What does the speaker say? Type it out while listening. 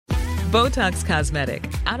Botox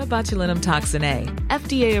Cosmetic, out of botulinum toxin A,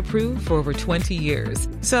 FDA approved for over 20 years.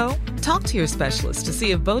 So, talk to your specialist to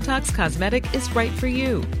see if Botox Cosmetic is right for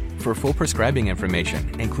you. For full prescribing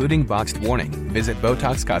information, including boxed warning, visit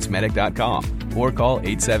BotoxCosmetic.com or call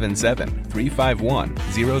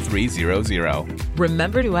 877-351-0300.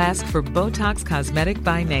 Remember to ask for Botox Cosmetic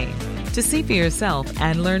by name. To see for yourself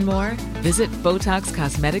and learn more, visit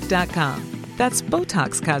BotoxCosmetic.com. That's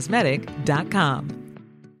BotoxCosmetic.com.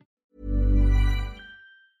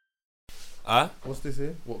 What's this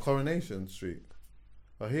here? What, Coronation Street?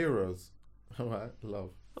 Our heroes. All right, love.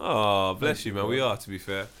 Oh, bless you, man. We are, to be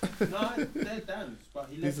fair. No, they're dance, but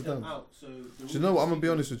he left them out. So do you know what? I'm gonna be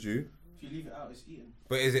honest with you. If you leave it out, it's eaten.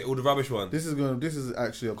 But is it all the rubbish ones? This is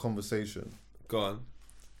actually a conversation. Go on.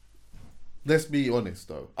 Let's be honest,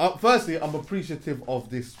 though. Firstly, I'm appreciative of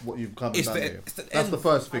this. What you've come and done here. That's the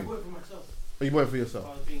first thing. I work for myself. Oh, you work for yourself. I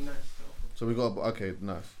was being nice. So we got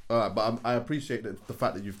nice. All right, but I appreciate the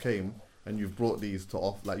fact that you've came and you've brought these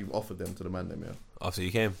you've offered them to the man them, yeah. After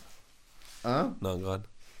you came. Huh? No, go on.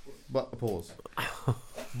 But pause.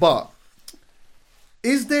 But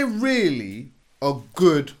is there really a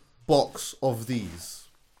good box of these?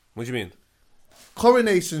 What do you mean?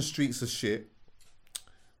 Coronation Street's a shit.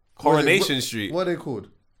 Coronation Street. What are they called?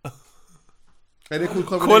 Are they called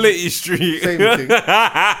Quality Street. Same thing.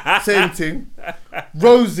 Same thing.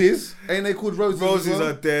 Roses. Ain't they called roses? Roses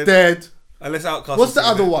are dead. Dead. Unless Outcast. What's the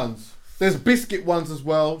other ones? There's biscuit ones as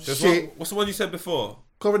well. Shit. What's the one you said before?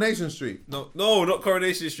 Coronation Street. No, not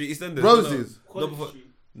Coronation Street. EastEnders. Roses.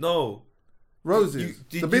 No. Roses.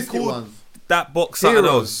 The biscuit ones. That box something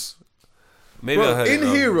else. Maybe I heard in it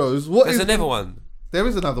wrong. Heroes, There's another one. There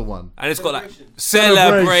is another one. And it's got like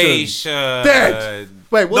Celebration. Dead.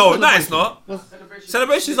 Wait, no, it's not.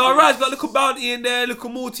 Celebration's alright. It's got a little bounty in there, little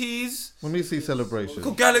Maltese. Let me see Celebration.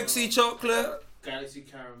 Little Galaxy chocolate. Galaxy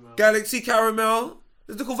caramel. Galaxy caramel.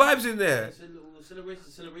 There's little vibes in there. It's a little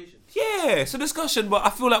celebration. Yeah, it's a discussion, but I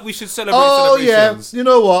feel like we should celebrate Yeah. celebrations. You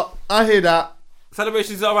know what? I hear that.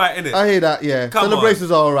 Celebrations alright, innit? I hear that, yeah.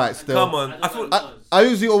 Celebrations are alright still. Come on. I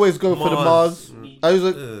usually always go for the Mars. I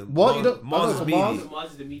usually what? You don't Mars is meaty.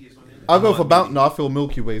 Mars is the meatiest one. I go for Bounty. No, I feel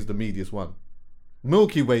Milky Way is the meatiest one.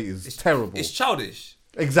 Milky Way is terrible. It's childish.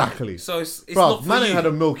 Exactly. So it's Bruv, not for man you. ain't had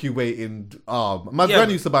a Milky Way in my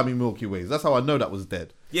granny used to buy me Milky Ways. That's how I know that was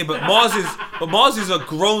dead. Yeah, but Mars is a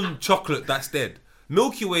grown chocolate that's dead.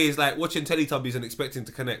 Milky Way is like watching Teletubbies and expecting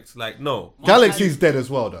to connect. Like, no. Galaxy's dead as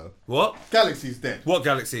well, though. What? Galaxy's dead. What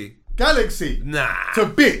Galaxy? Galaxy. Nah. To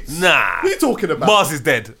bits. Nah. What are you talking about? Mars is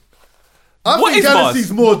dead. I What think is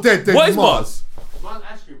Galaxy's Mars? more dead than What is Mars. Mars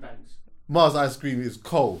ice cream banks. Mars ice cream is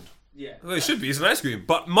cold. Yeah. Well, it should be. It's an ice cream.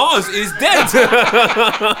 But Mars is dead.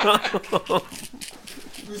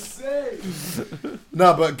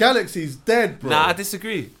 No, but Galaxy's dead, bro. Nah, I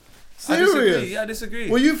disagree. Serious? I disagree.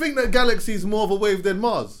 Well, you think that Galaxy's more of a wave than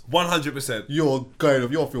Mars? 100%. You're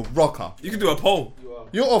off your rocker. You can do a poll.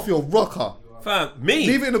 You're off your rocker. Fam, me.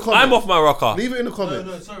 Leave it in the comments. I'm off my rocker. Leave it in the comments.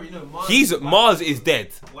 No, sorry, no. Mars Mars is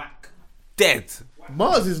dead. Whack. Dead.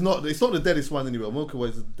 Mars is not. It's not the deadest one anyway. Milky Way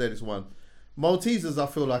is the deadest one. Maltesers, I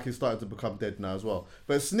feel like, is starting to become dead now as well.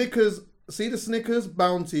 But Snickers, see the Snickers,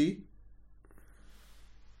 Bounty,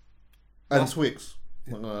 and Twix.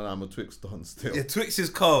 No, I'm a Twix don still. Yeah, Twix is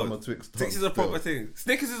cold. I'm a Twix don Twix is a proper thing.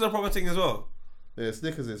 Snickers is a proper thing as well. Yeah,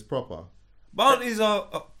 Snickers is proper. Bounty's a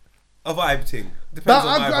vibe thing. Depends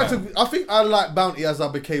on my vibe. I think I like Bounty as I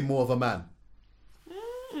became more of a man.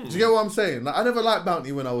 Do you get what I'm saying? Like, I never liked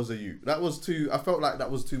Bounty when I was a youth. I felt like that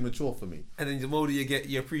was too mature for me. And then the older you get,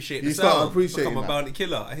 you appreciate the You sound. start appreciating Become a that. bounty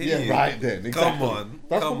killer. I hear you. Right then. Exactly. Come on.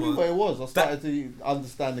 That's Come probably on. what it was. I started to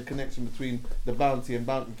understand the connection between the Bounty and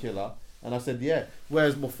Bounty Killer. And I said, yeah.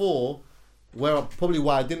 Whereas before, probably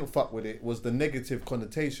why I didn't fuck with it was the negative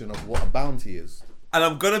connotation of what a bounty is. And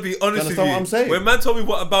I'm going to be honest with you. Understand what I'm saying? When man told me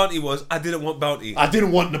what a bounty was, I didn't want bounty. I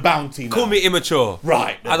didn't want the bounty now. Call me immature.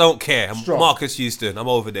 Right. I don't care. I'm Strong. Marcus Houston. I'm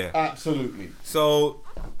over there. Absolutely. So,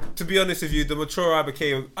 to be honest with you, the mature I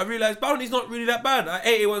became, I realised bounty's not really that bad. I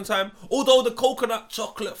ate it one time. Although the coconut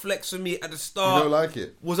chocolate flex for me at the start You don't like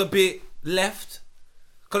it? was a bit left.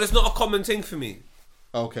 Because it's not a common thing for me.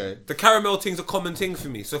 Okay. The caramel thing's a common thing for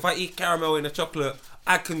me. So if I eat caramel in a chocolate,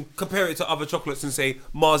 I can compare it to other chocolates and say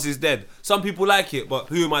Mars is dead. Some people like it, but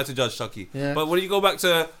who am I to judge, Chucky? Yeah. But when you go back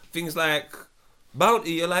to things like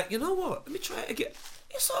Bounty, you're like, you know what? Let me try it again.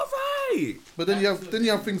 It's alright. But then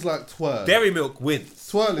you have things like Twirl. Dairy milk wins.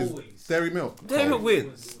 Twirl is dairy milk. Dairy milk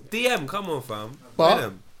wins. DM, come on, fam.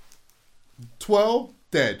 But Twirl,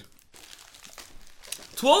 dead.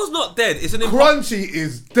 Twirl's not dead. It's an Crunchy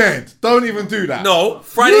is dead. Don't even do that. No,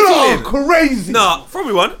 Friday You are filling. crazy. Nah, throw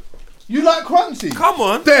me one. You like crunchy? Come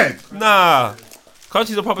on. Dead. Nah.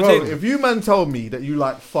 Crunchy's a proper Bro, thing. if you man told me that you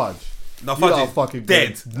like fudge, No, you fudge are is fucking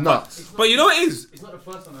dead. nuts. But you know what it is? It's not the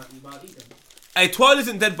first time I've eaten. Hey, twirl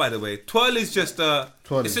isn't dead, by the way. Twirl is just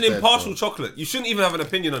Twirl it's is an dead, impartial bro. chocolate. You shouldn't even have an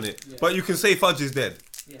opinion on it. But you can say fudge is dead.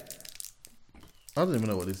 Yeah. I don't even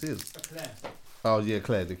know what this is. Eclair. Oh yeah,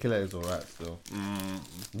 Claire. The Claire is alright still.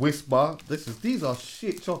 Whisper. These are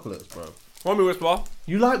shit chocolates, bro. Want me whisper?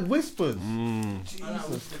 You like whispers?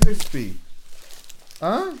 Jesus, crispy.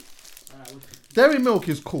 Huh? Dairy milk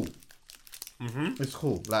is cool. It's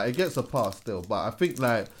cool. Like it gets a pass still, but I think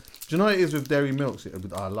like, do you know what it is with dairy milk?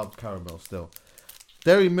 I love caramel still.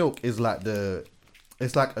 Dairy milk is like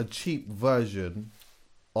it's like a cheap version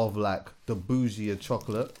of like the bougier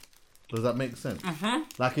chocolate. Does that make sense?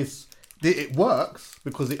 Like it works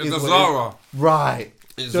because It's is a what it is. Zara. Right.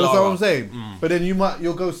 It's Do you know what Zara. I'm saying? But then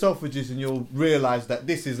you'll go Selfridges and you'll realise that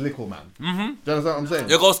this is Little Man. Do you understand what I'm saying?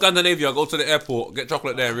 You go Scandinavia, go to the airport, get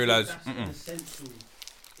chocolate there, and realise That's an essential.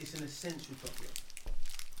 It's an essential chocolate.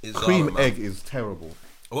 it's Cream Zara, man. egg is terrible.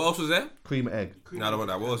 What else was there? Cream egg. No, I don't want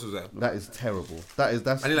that. What else was there? That is terrible. I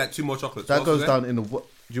need like 2 more chocolates. That What else goes was there? down in the. Do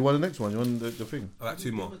you want the next one? You want the thing? I like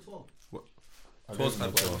 2 more. Number 12. 12 type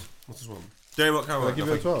of ones. What's this one? Dairy milk caramel. I'll give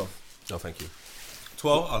you a 12. No, thank you.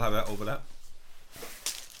 12, I'll have that over that.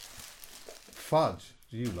 Fudge.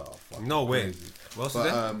 You laugh. No way. Crazy. What else is But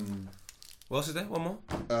there? What else is there? One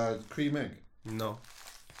more? cream egg. No.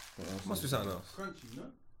 What else Must be is something else. Crunchy, no?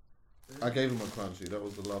 I gave him a crunchy. That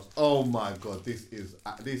was the last. Oh my god, this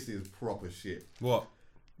is proper shit. What?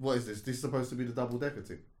 What is this? This is supposed to be the double decker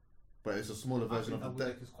thing, but it's a smaller I version think of double the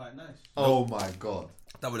deck. deck is quite nice. Oh my god.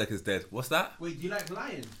 Double deck is dead. What's that? Wait, do you like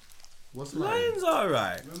lion? What's lion? Lion's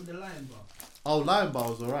alright. Remember the lion bar? Oh, lion bar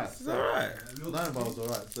was alright. It's alright. Lion bar was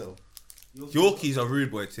alright still. Yorkie's a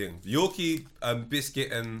rude boy thing. Yorkie,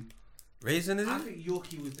 biscuit and raisin, is I it? think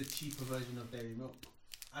Yorkie was the cheaper version of dairy milk.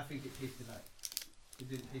 I think it tasted like it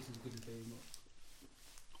didn't taste as good as dairy milk.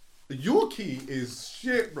 Yorkie is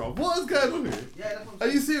shit, bro. What is going on here? Yeah, that's what I'm Are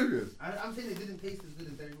saying. you serious? I'm saying it didn't taste as good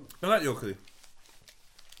as dairy milk. I like Yorkie.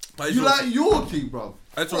 You like Yorkie, bro?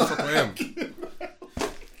 I just want Soccer AM.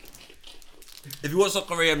 If you want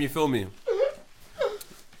Soccer AM, you feel me.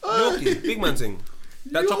 Yorkie, big man thing.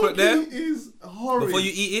 That chocolate there, Yorkie is horrid. before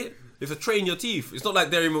you eat it, you have to train your teeth. It's not like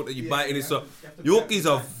dairy milk that you bite and it's a. you have to grab Yorkie's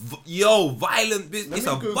it. violent. Let It's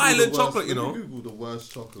me a Google violent the chocolate, worst- you let know. me Google the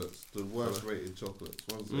worst chocolates, the worst rated chocolates.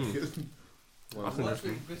 One second. One Worst second.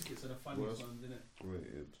 rated biscuits are the funniest Worst. ones, innit?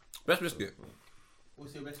 Rated. Best biscuit.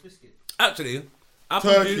 What's your best biscuit? Actually,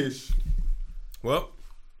 Apple juice. Turkish. Well,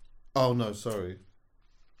 Oh no, sorry.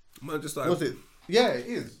 man, just like Was it? Yeah, it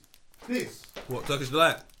is. This. what Turkish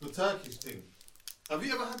delight. The Turkish thing. Have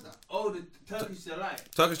you ever had that? Oh, the Turkish delight.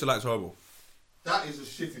 Turkish delight's horrible. That is the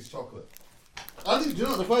shittest chocolate. I didn't. You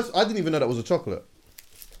know the first. I didn't even know that was a chocolate.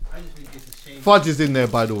 I just think it's a shame. Fudge is in there,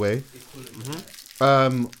 by the way. They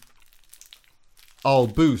call it Oh,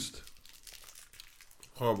 Boost,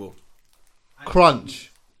 Horrible.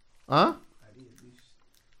 Crunch, huh? I did it, Boost.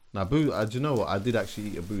 Now, Boost. Do you know what? I did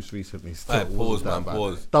actually eat a Boost recently. Still, Hey, it wasn't pause, that man, bad.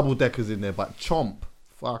 pause. Double deckers in there, but Chomp.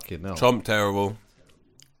 Fucking hell. Chomp terrible.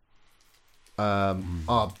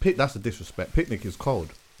 That's a disrespect. Picnic is cold.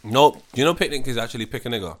 Nope. Do you know picnic is actually pick a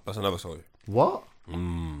nigger? That's another story. What?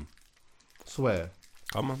 Swear.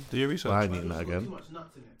 Come on, do your research. I ain't eating that It's got again. too much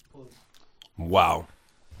nuts in it. Pause. Wow.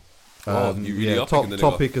 Oh, you really are picking the nigger.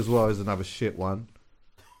 Topic as well is another shit one.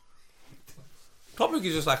 Topic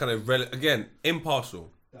is just like again impartial.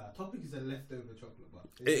 Topic is a leftover chocolate bar.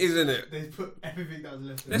 It is, isn't it? They put everything that was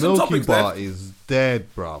left over. There's some Milky topics Bar left. is dead,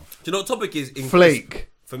 bruv. Do you know what topic is? In Flake.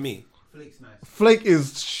 for me. Flake's nice. Flake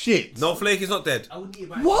is shit. No, flake is not dead. I wouldn't eat it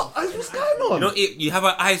by What? itself. What's going on? You have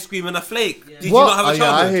an ice cream and a flake. Yeah. Did you What? not have a Oh, yeah,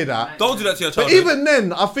 childhood? I hear that. Don't do that to your But childhood. even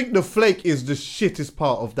then, I think the flake is the shittest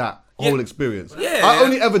part of that whole experience. Yeah. I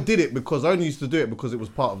only ever did it because I only used to do it because it was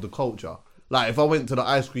part of the culture. Like if I went to the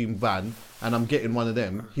ice cream van and I'm getting one of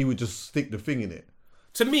them, he would just stick the thing in it.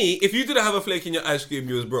 To me, if you didn't have a flake in your ice cream,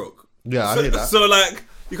 you was broke. Yeah, I so, hear that. So like,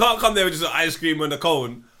 you can't come there with just an ice cream and a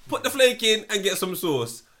cone. Put the flake in and get some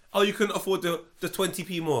sauce. Oh, you couldn't afford the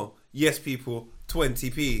 20p more. Yes, people,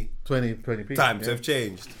 20p. 20p. Times yeah. have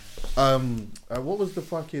changed. What was the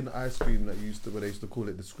fucking ice cream that where they used to call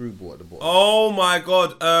it the screwball at the bottom? Oh my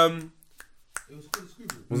god. It was called a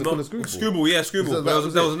screwball. Was it called a screwball? Screwball, yeah, screwball. that There was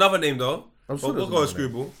was it? another name though. I'm sure But there we'll was go with another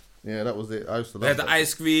screwball. Yeah, that was it. I used to love They had the that.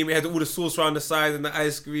 ice cream, it had all the sauce around the side and the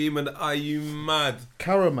ice cream and are you mad?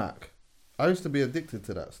 Caramac. I used to be addicted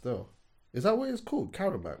to that still. Is that what it's called?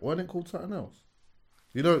 Caramac. Why isn't it called something else?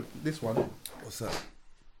 You know, this one. What's that?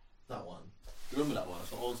 That one. You remember that one?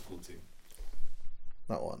 It's an old school thing.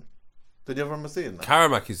 That one. Did you ever remember seeing that?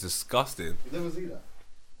 Caramac is disgusting. You never see that?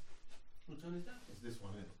 What one is that? It's this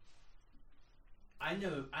one here. I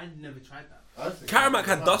never tried that. Caramac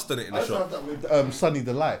had dust on it in the I shop. tried that with Sunny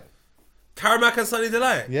Delight. Caramac and Sunny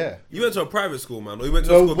Delight? Yeah. You went to a private school, man, or you went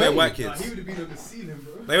to a school with white He kids? would have been on the ceiling,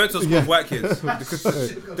 bro. They went to a school with white kids.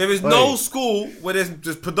 Because there is no school where there's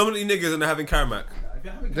just predominantly niggas and they're having Caramac. If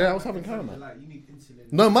you're having Yeah, I was having Caramac, Caramac. like, you need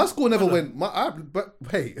insulin. No, my school never went. But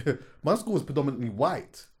wait, my school was predominantly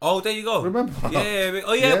white. Oh, there you go. Remember? Yeah.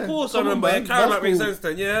 Oh, yeah, of course I Come on, remember. Yeah, man. Caramac My makes school- sense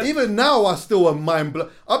then, yeah. Even now, I still am mind blown.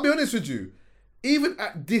 I'll be honest with you. Even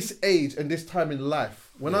at this age and this time in life,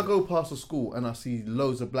 when I go past a school and I see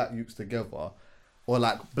loads of black youths together, or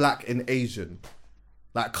like black and Asian,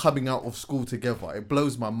 like coming out of school together, it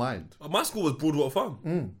blows my mind. My school was Broadwater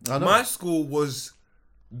Farm. I know. My school was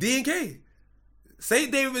D&K.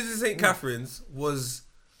 St. David's and St. Catherine's was...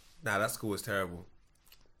 Nah, that school was terrible.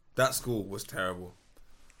 That school was terrible.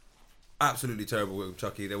 Absolutely terrible with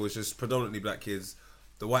Chucky. There was just predominantly black kids.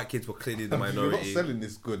 The white kids were clearly the You're not minority. selling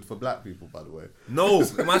this good for black people, by the way. No,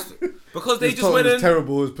 because they It's just went in...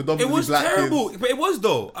 terrible. It was It predominantly was black terrible, kids. but it was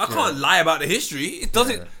though. I can't lie about the history. It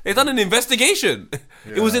doesn't. They done an investigation.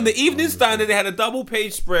 It was in the Evening Standard. They had a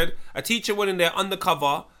double-page spread. A teacher went in there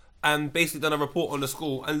undercover and basically done a report on the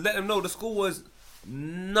school and let them know the school was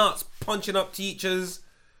nuts, punching up teachers.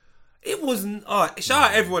 It was. Shout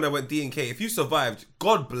out everyone that went D&K. If you survived,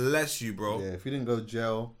 God bless you, bro. Yeah, if you didn't go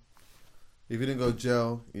jail, you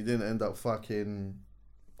didn't end up fucking.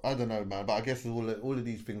 I don't know, man. But I guess all of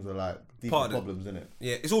these things are like deeper Part of it. problems, innit?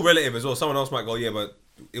 Yeah, it's all relative as well. Someone else might go, yeah, but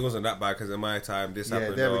it wasn't that bad because in my time this Yeah,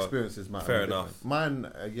 happened. their or- experiences matter. Fair different. enough.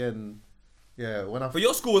 Mine again. Yeah, when I. But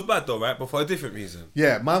your school was bad though, right? But for a different reason.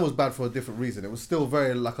 Yeah, mine was bad for a different reason. It was still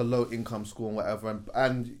very like a low income school and whatever,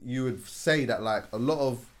 and you would say that like a lot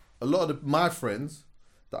of my friends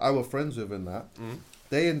that I were friends with in that,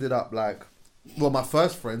 they ended up like, well, my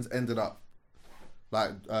first friends ended up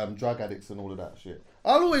like drug addicts and all of that shit.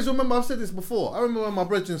 I'll always remember, I've said this before, I remember when my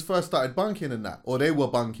brethren first started bunking and that, or they were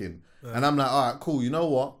bunking, and I'm like, all right, cool, you know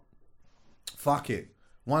what? Fuck it.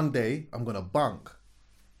 One day, I'm going to bunk.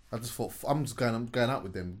 I just thought, I'm going out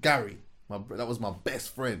with them. Gary, that was my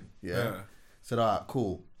best friend, yeah? Said, all right,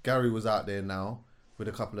 cool. Gary was out there now, with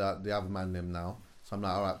a couple of the other man them now. So I'm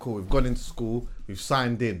like, all right, cool, we've gone into school, we've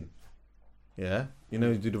signed in, yeah? You know,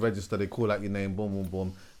 you do the register, they call out your name, boom, boom,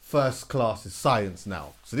 boom. First class is science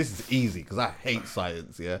now. So this is easy because I hate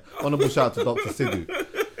science, yeah? Honourable shout out to Dr. Sidhu.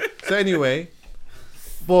 So anyway,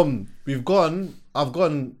 boom, we've gone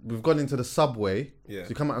into the subway. Yeah. So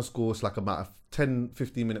you come out of school, it's like about a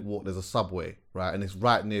 10-15 minute walk, there's a subway, right? And it's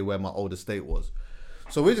right near where my old estate was.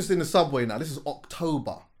 So we're just in the subway now. This is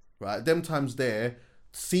October, right? Them times there,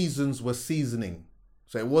 seasons were seasoning.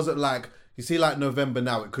 So it wasn't like, you see like November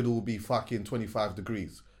now, it could all be fucking 25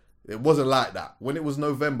 degrees. It wasn't like that. When it was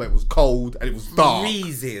November, it was cold and it was dark.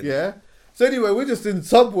 Freezing. Yeah. So anyway, we're just in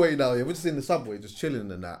subway now. Yeah, we're just in the subway, just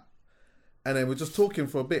chilling and that. And then we're just talking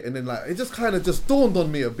for a bit, and then like it just kind of just dawned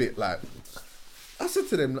on me a bit. Like I said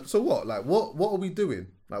to them, so what? Like what are we doing?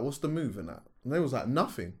 Like what's the move and that? And they was like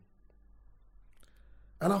nothing.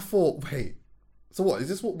 And I thought, wait, so what? Is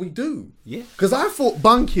this what we do? Yeah. Because I thought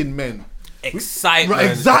bunking meant. Excitement. Right,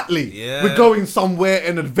 exactly. Yeah. We're going somewhere,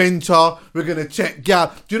 an adventure. We're gonna check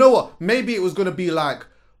gal. Do you know what? Maybe it was gonna be like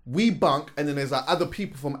we bunk, and then there's like other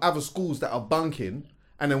people from other schools that are bunking,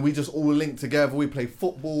 and then we just all link together. We play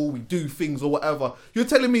football, we do things or whatever. You're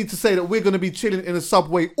telling me to say that we're gonna be chilling in a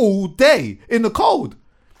subway all day in the cold?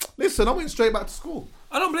 Listen, I went straight back to school.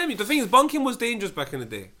 I don't blame you. The thing is, bunking was dangerous back in the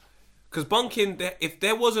day. Because bunking, if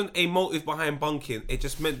there wasn't a motive behind bunking, it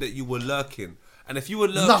just meant that you were lurking. And if you were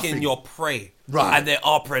lurking, Nothing. you're prey. Right. And there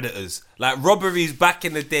are predators. Like robberies back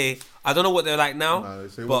in the day, I don't know what they're like now. No,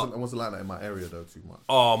 so it but wasn't like that in my area though too much.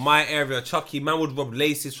 oh, my area, Chucky, man would rob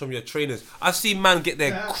laces from your trainers. I've seen man get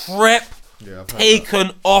their crep Yeah, I've heard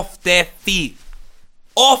taken off their feet.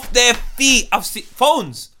 Off their feet. I've seen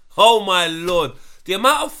phones. Oh my lord. The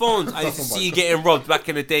amount of phones I used to Oh my see God. getting robbed back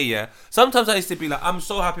in the day, yeah. Sometimes I used to be like, I'm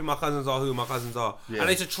so happy my cousins are who my cousins are. Yeah. And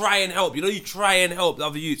I used to try and help. You know, you try and help the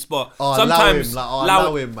other youths, but Oh, sometimes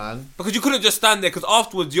allow him, man. because you couldn't just stand there because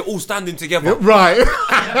afterwards you're all standing together. Right.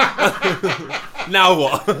 Now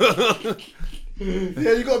what?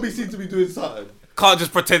 Yeah, you gotta be seen to be doing something. Can't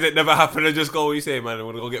just pretend it never happened and just go, what you say, man? I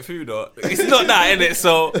want to go get food or... It's not that, innit?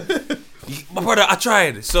 So, my brother, I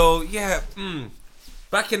tried. So, yeah,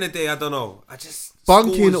 back in the day, I don't know.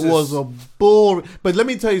 Bunking school was a boring. But let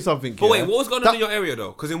me tell you something. But yeah? wait, what was going on in your area,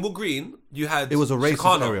 though? Because in Wood Green, you had... It was a racist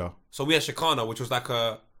Chicana. area. So, we had Chicana, which was like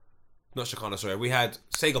a... Not Chicana, sorry. We had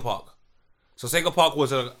Sega Park. So, Sega Park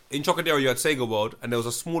was in Chocodero, you had Sega World, and there was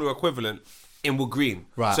a smaller equivalent in Wood Green.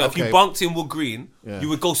 Right, So if you okay. bunked in Wood Green, Yeah. you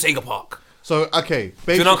would go Sega Park. So, okay,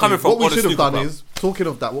 you know where I'm coming from? what we Or the should have snooker done club. is, talking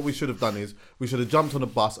of that, what we should have done is, we should have jumped on a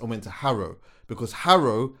bus and went to Harrow. Because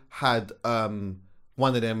Harrow had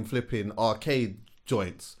one of them flipping arcade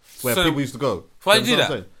joints where So, people used to go. why did you do know what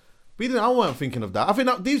that? I'm saying? But I wasn't thinking of that. I think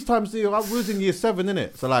that these times, I was in year 7,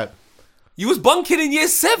 innit? So, like, You was bunking in year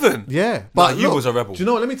 7. yeah. But you look, was a rebel. Do you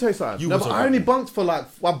know what? Let me tell you something. You No, was but a I only rebel. bunked for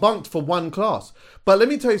I bunked for one class. But let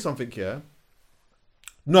me tell you something, yeah?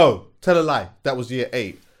 No, tell a lie. That was year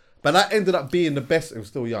 8. But that ended up being the best. It was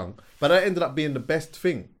still young. But that ended up being the best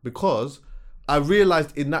thing because I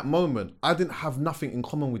realised in that moment I didn't have nothing in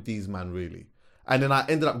common with these man really. And then I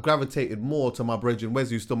ended up gravitating more to my brethren, Wes,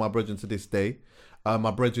 who's still my brethren to this day.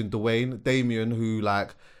 My brethren Dwayne,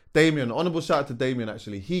 Damien, honourable shout out to Damien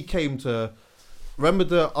actually. He came to, remember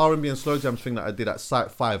the R&B and slow jams thing that I did at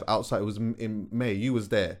Site 5 outside, it was in May, you was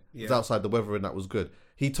there. It was outside, the weather and that was good.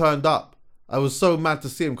 He turned up. I was so mad to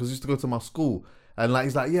see him because he used to go to my school. And like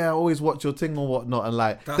he's like, yeah, I always watch your thing or whatnot. And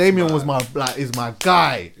like Damien was is my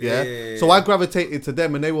guy. Yeah? So I gravitated to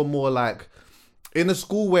them and they were more like, in a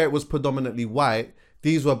school where it was predominantly white,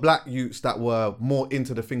 these were black youths that were more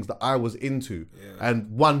into the things that I was into.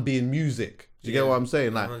 And one being music. Do you get what I'm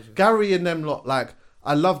saying? Like 100. Gary and them lot, like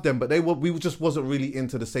I loved them, but we just wasn't really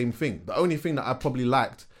into the same thing. The only thing that I probably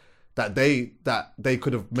liked that they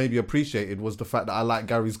could have maybe appreciated was the fact that I liked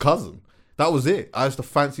Gary's cousin. That was it. I used to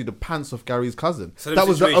fancy the pants of Gary's cousin. So that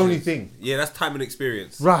was the only thing. Yeah, that's time and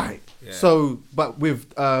experience. Right. Yeah. So, but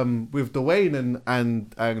with Dwayne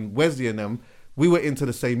and Wesley and them, we were into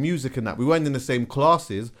the same music and that. We weren't in the same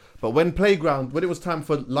classes, but when it was time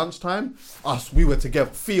for lunchtime, we were together.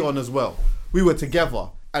 Theon as well. We were together.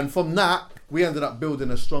 And from that, we ended up building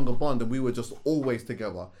a stronger bond and we were just always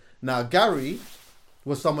together. Now, Gary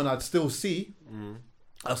was someone I'd still see.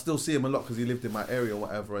 I still see him a lot because he lived in my area or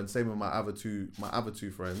whatever, and same with my other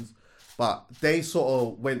two friends. But they sort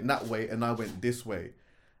of went that way and I went this way.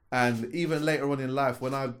 And even later on in life,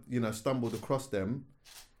 when I, stumbled across them,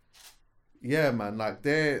 yeah, man, like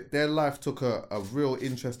their life took a real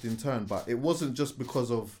interesting turn. But it wasn't just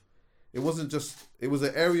because of, it was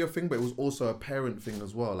an area thing, but it was also a parent thing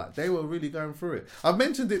as well. Like they were really going through it. I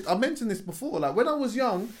mentioned this before. Like when I was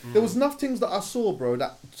young, there was enough things that I saw, bro,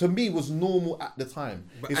 that to me was normal at the time.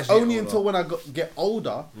 But It's as you get only older- until when I get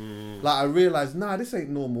older, like I realized, nah, this ain't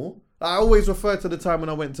normal. Like, I always refer to the time when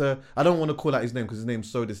I went to, I don't want to call out his name because his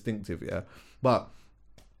name's so distinctive, yeah. But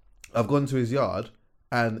I've gone to his yard,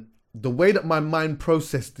 and the way that my mind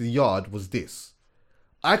processed the yard was this: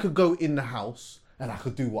 I could go in the house and I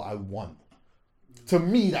could do what I want. To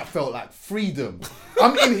me, that felt like freedom.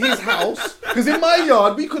 I'm in his house, because in my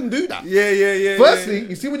yard, we couldn't do that. Yeah. Firstly,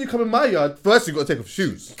 you see when you come in my yard, first you got to take off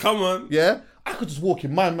shoes. Come on. Yeah? I could just walk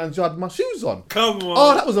in my man's yard with my shoes on. Come on.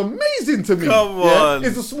 Oh, that was amazing to me. Come Yeah? on.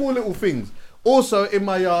 It's the small little things. Also, in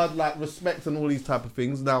my yard, like respect and all these type of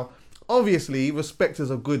things. Now, obviously, respect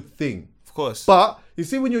is a good thing. Of course. But, you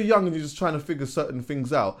see, when you're young and you're just trying to figure certain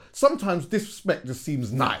things out, sometimes disrespect just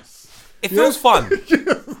seems nice. It feels fun.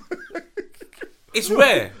 It's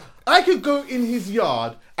rare. I could go in his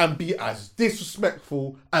yard and be as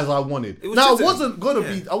disrespectful as I wanted. It was Now, just I wasn't gonna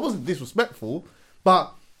be. I wasn't disrespectful,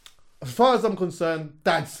 but as far as I'm concerned,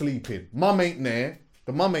 dad's sleeping. Mum ain't there.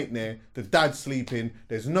 The mum ain't there. The dad's sleeping.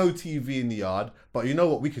 There's no TV in the yard. But you know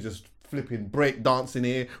what? We could just flipping break dance in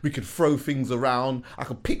here. We could throw things around. I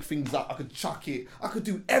could pick things up. I could chuck it. I could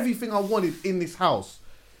do everything I wanted in this house.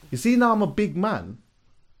 You see, now I'm a big man.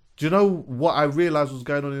 Do you know what I realised was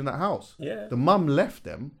going on in that house? Yeah. The mum left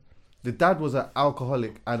them. The dad was an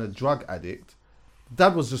alcoholic and a drug addict.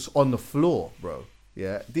 Dad was just on the floor, bro.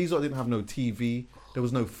 Yeah. These lot didn't have no TV. There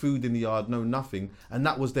was no food in the yard, no nothing. And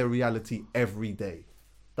that was their reality every day.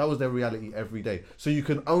 That was their reality every day. So you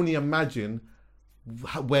can only imagine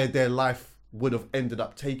where their life would have ended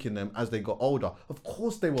up taking them as they got older. Of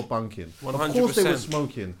course they were bunking. 100%. Of course they were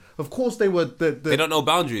smoking. Of course they were... They don't know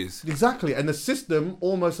boundaries. Exactly. And the system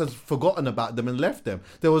almost has forgotten about them and left them.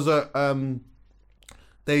 There was a...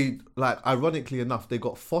 They, like, ironically enough, they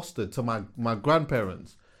got fostered to my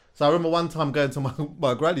grandparents. So I remember one time going to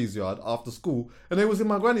my granny's yard after school, and they was in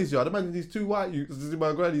my granny's yard. Imagine these two white youths in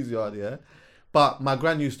my granny's yard, yeah? But my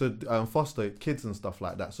gran used to foster kids and stuff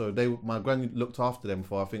like that. So my gran looked after them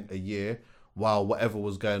for, I think, a year while whatever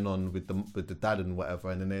was going on with the dad and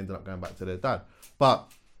whatever, and then they ended up going back to their dad.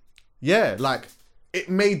 But yeah, like, it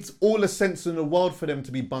made all the sense in the world for them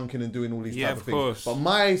to be bunking and doing all these type of things. Course. But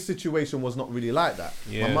my situation was not really like that.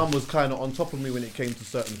 Yeah. My mum was kind of on top of me when it came to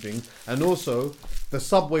certain things, and also the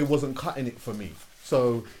subway wasn't cutting it for me.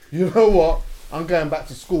 So you know what? I'm going back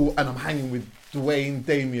to school and I'm hanging with Dwayne,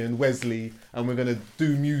 Damien, Wesley, and we're gonna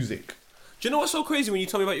do music. Do you know what's so crazy when you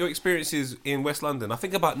tell me about your experiences in West London? I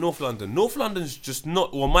think about North London. North London's just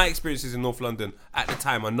not... Well, my experiences in North London at the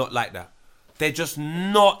time are not like that. They're just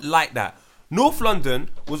not like that. North London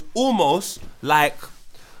was almost like...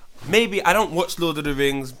 Maybe I don't watch Lord of the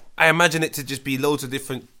Rings. I imagine it to just be loads of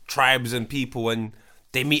different tribes and people and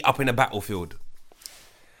they meet up in a battlefield.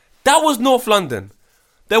 That was North London.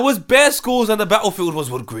 There was bare schools and the battlefield was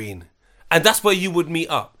Wood Green. And that's where you would meet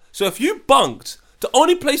up. So if you bunked... The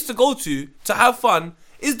only place to go to have fun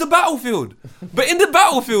is the battlefield. But in the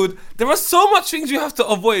battlefield, there are so much things you have to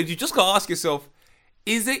avoid. You just gotta ask yourself,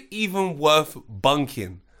 is it even worth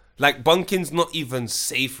bunking? Like, bunking's not even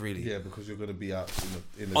safe, really. Yeah, because you're gonna be out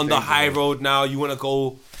in the on the high road now. You wanna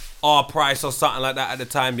go R-Price or something like that at the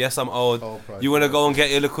time. Yes, I'm old. You wanna go and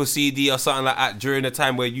get your little CD or something like that during the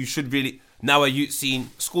time where you should really... Now are you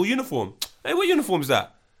seeing school uniform? Hey, what uniform is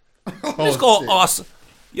that? Let's go ask...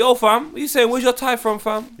 Yo, fam, what you saying? Where's your tie from,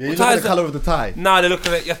 fam? Yeah, you look at the colour of the tie. Nah, they're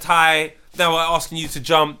looking at your tie. Now we're asking you to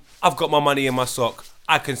jump. I've got my money in my sock.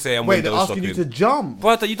 I can say I'm Wait, they're window asking shocking. you to jump?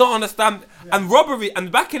 Brother, you don't understand. Yeah. And robbery,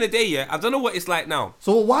 and back in the day, yeah, I don't know what it's like now.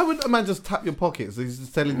 So why wouldn't a man just tap your pockets? He's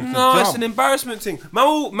just telling you to jump. No, it's an embarrassment thing. Man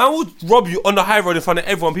will rob you on the high road in front of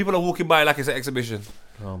everyone. People are walking by like it's an exhibition.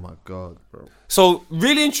 Oh my God, bro. So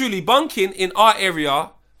really and truly, bunking in our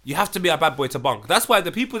area, you have to be a bad boy to bunk. That's why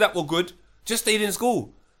the people that were good just stayed in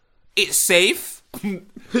school. It's safe.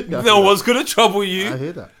 No one's gonna trouble you. I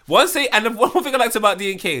hear that. One thing I liked about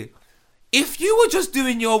D&K, if you were just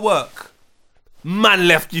doing your work, man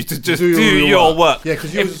left you to just do your work. Yeah,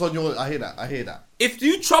 because you were just on your... I hear that. If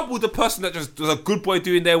you troubled the person that just was a good boy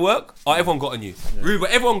doing their work, everyone got on you. Yeah. Rude,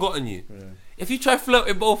 but everyone got on you. Yeah. If you try float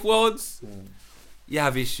in both worlds, you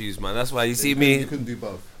have issues, man. That's why you see me. You couldn't do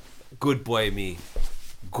both. Good boy me.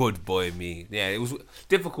 Good boy me. Yeah, it was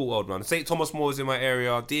difficult world, man. St. Thomas More was in my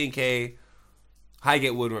area. D&K.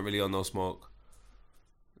 Highgate Wood weren't really on no smoke.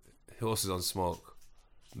 Who else is on smoke?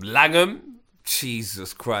 Langham.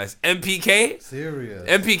 Jesus Christ. MPK. Serious.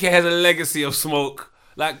 MPK has a legacy of smoke.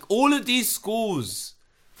 Like, all of these schools.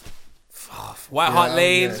 White Hart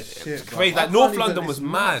Lane. Shit, crazy. Like, North London was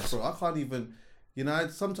mad. Bro. I can't even... You know,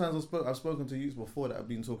 sometimes I've spoken to youths before that have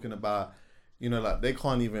been talking about... You know, like, they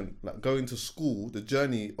can't even, like, going to school, the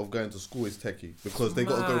journey of going to school is techie because they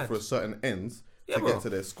got to go for a certain ends to get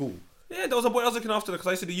to their school. Yeah, there was a boy I was looking after, because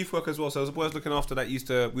I used to do youth work as well, so there was a boy I was looking after that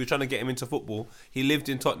we were trying to get him into football. He lived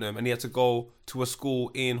in Tottenham and he had to go to a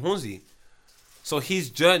school in Hornsey. So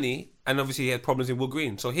his journey, and obviously he had problems in Wood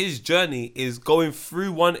Green, so his journey is going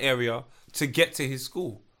through one area to get to his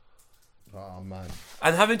school. Oh, man.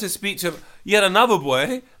 And having to speak to him. You had another boy,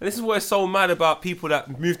 and this is what's so mad about people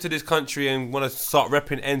that move to this country and want to start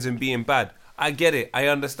repping ends and being bad. I get it. I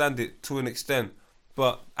understand it to an extent.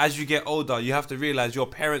 But as you get older, you have to realise your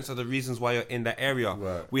parents are the reasons why you're in that area.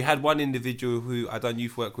 Right. We had one individual who I done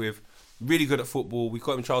youth work with, really good at football. We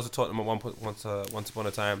caught him Charles of Tottenham at once upon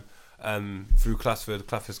a time, through Classford.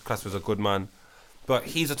 Classford's a good man. But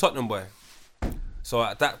he's a Tottenham boy. So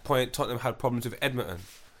at that point, Tottenham had problems with Edmonton.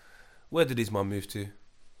 Where did his mum move to?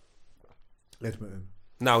 Edmonton.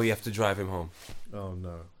 Now we have to drive him home. Oh,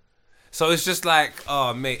 no. So it's just like,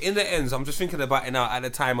 oh, mate, in the ends, I'm just thinking about it now at the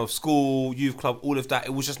time of school, youth club, all of that. It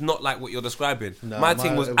was just not like what you're describing. No, my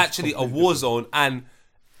thing was actually a war zone. And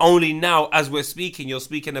only now, as we're speaking, you're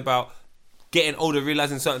speaking about getting older,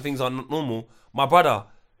 realising certain things are not normal. My brother,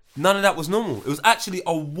 none of that was normal. It was actually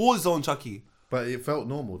a war zone, Chucky. But it felt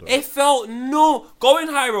normal, though. It felt no. Going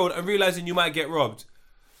high road and realising you might get robbed.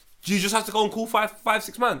 You just have to go and call five,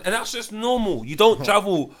 6 man. And that's just normal. You don't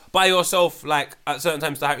travel by yourself, like, at certain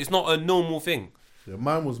times to have. It's not a normal thing. Yeah,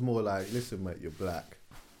 mine was more like, listen, mate, you're black.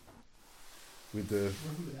 With the...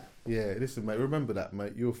 Yeah, listen, mate, remember that,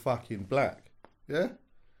 mate. You're fucking black. Yeah?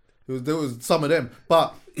 There was some of them.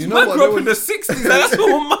 But, you know what? Grew up in the 60s. That's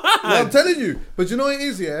all mad. Yeah, I'm telling you. But you know what it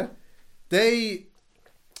is, yeah?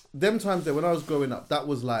 Them times there, when I was growing up, that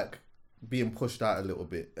was like being pushed out a little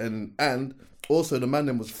bit. And also the man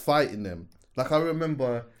then was fighting them. Like I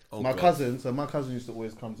remember my cousin used to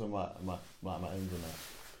always come to my ends and that.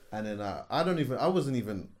 And then I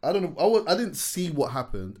didn't see what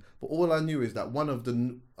happened, but all I knew is that one of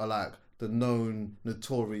the known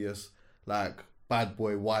notorious like bad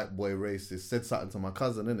boy, white boy racist said something to my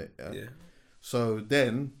cousin, innit? Yeah. So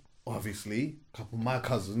then obviously a couple of my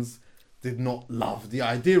cousins did not love the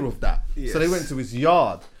idea of that. Yes. So they went to his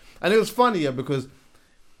yard. And it was funny, yeah, because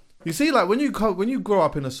you see, like when you grow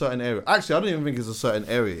up in a certain area, actually I don't even think it's a certain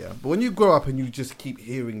area, yeah, but when you grow up and you just keep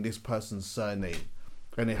hearing this person's surname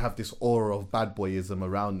and they have this aura of bad boyism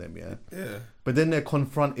around them, yeah? But then they're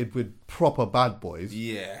confronted with proper bad boys.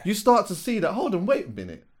 Yeah. You start to see that, hold on, wait a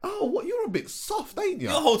minute. oh, what, you're a bit soft, ain't you?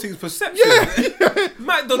 Your whole thing's perception. Yeah.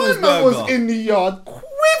 McDonald's Man burger. was in the yard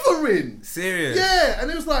quivering. Serious. Yeah, and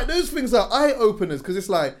it was like, those things are eye openers because it's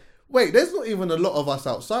like, wait, there's not even a lot of us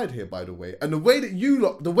outside here, by the way. And the way that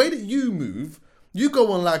you move, you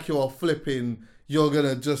go on like you're flipping, you're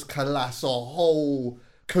gonna just collapse a whole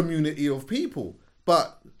community of people.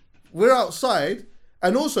 But we're outside,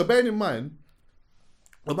 and also bearing in mind,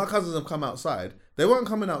 when my cousins have come outside, they weren't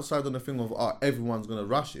coming outside on the thing of, everyone's gonna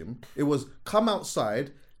rush him. It was, come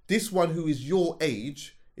outside, this one who is your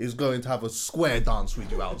age is going to have a square dance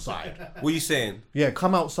with you outside. What are you saying? Yeah,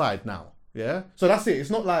 come outside now. Yeah, so that's it. It's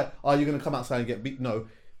not like, you're gonna come outside and get beat. No,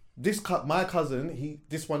 my cousin,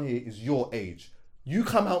 this one here is your age. You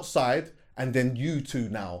come outside, and then you two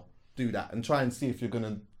now do that and try and see if you're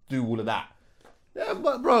gonna do all of that. Yeah,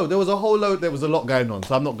 but bro, there was a lot going on,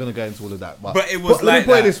 so I'm not gonna go into all of that. But it was let me like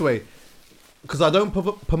put it that. this way, because I don't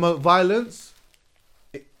promote violence.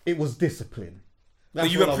 It was discipline. But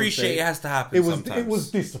That's you what I would appreciate say. it has to happen. It was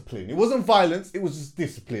discipline. It wasn't violence. It was just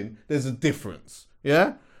discipline. There's a difference.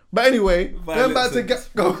 Yeah. But anyway, going back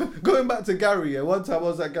to Gary. Yeah, one time I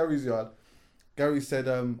was at Gary's yard. Gary said,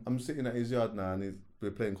 "I'm sitting at his yard now, and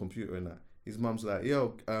we're playing computer and that." His mum's like,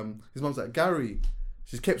 "Gary."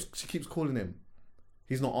 She keeps calling him.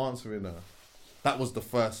 He's not answering her. That was the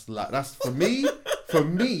first. That's for me. For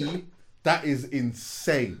me, that is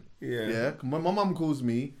insane. Yeah. Yeah. When my mum calls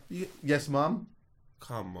me, yes, mum.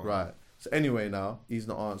 Come on. Right. So anyway, now he's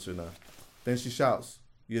not answering her. Then she shouts,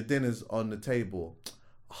 "Your dinner's on the table."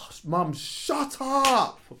 Oh, mum, shut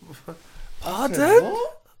up. Pardon?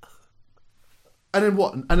 What? And then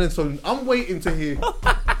what? And then so I'm waiting to hear.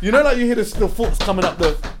 You know, like you hear the forks coming up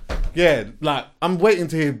the. Yeah, like I'm waiting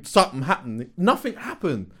to hear something happen. Nothing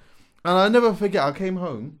happened, and I never forget. I came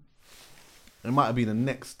home. It might have been the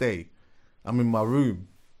next day. I'm in my room.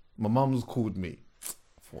 My mum's called me.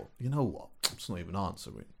 I thought, you know what? I'm just not even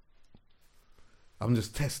answering. I'm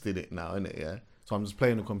just testing it now, innit? Yeah. So I'm just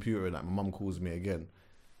playing the computer, and my mum calls me again.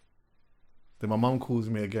 Then my mum calls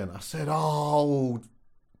me again. I said, "Oh."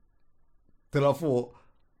 Then I thought,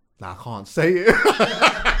 nah, I can't say it.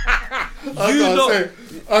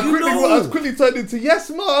 I quickly turned into yes,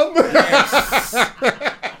 mum. Yes.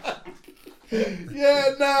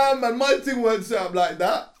 Yeah, nah, man. My thing weren't set up like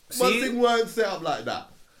that.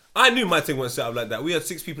 I knew my thing wasn't set up like that. We had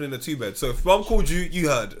 6 people in a 2-bed. So if mum called you, you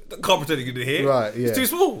heard. Can't pretend you didn't hear. Right, yeah. It's too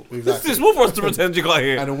small. Exactly. It's too small for us to pretend you can't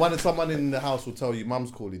hear. And then someone in the house will tell you,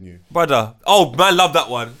 mum's calling you. Brother. Oh, man, love that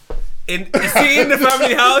one. In the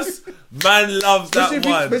family house, man loves that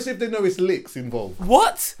one. Especially if they know it's licks involved.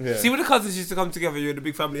 What? Yeah. See, when the cousins used to come together, you're in a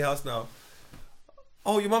big family house now.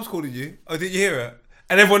 Oh, your mum's calling you. Oh, did you hear it?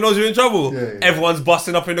 And everyone knows you're in trouble. Yeah. Everyone's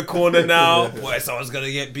busting up in the corner now. Yeah. Boy, someone's going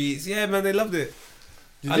to get beats. Yeah, man, they loved it.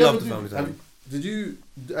 Did I you love ever the family time. Did you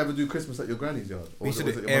ever do Christmas at your granny's yard? We used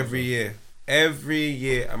to do it every year. Every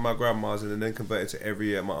year at my grandma's and then converted to every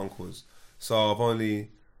year at my uncle's. So I've only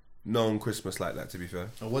known Christmas like that, to be fair.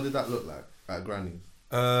 And what did that look like at granny's?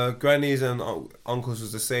 Granny's and uncle's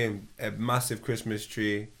was the same. A massive Christmas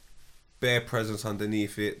tree, bare presents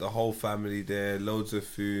underneath it, the whole family there, loads of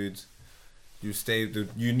food. You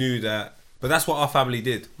knew that. But that's what our family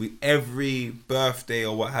did. Every birthday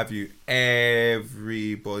or what have you,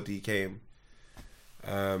 everybody came.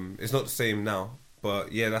 It's not the same now,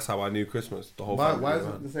 but yeah, that's how I knew Christmas. The whole family. Why is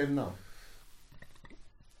it the same now?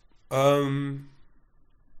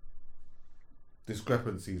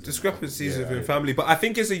 Discrepancies within family, but I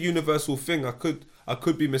think it's a universal thing. I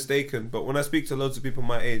could be mistaken, but when I speak to loads of people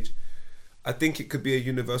my age, I think it could be a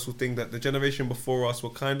universal thing that the generation before us were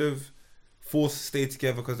kind of forced to stay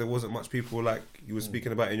together because there wasn't much people like you were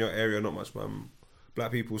speaking about in your area, not much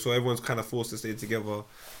black people. So everyone's kind of forced to stay together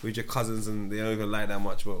with your cousins, and they don't even like that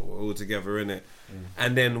much, but we're all together in it.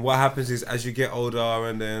 And then what happens is, as you get older,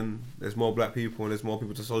 and then there's more black people and there's more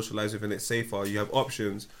people to socialize with, and it's safer. You have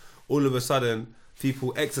options. All of a sudden,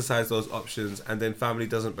 people exercise those options, and then family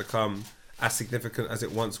doesn't become as significant as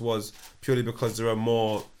it once was, purely because there are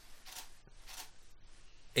more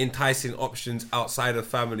enticing options outside of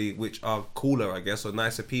family which are cooler, I guess, or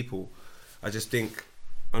nicer people. I just think,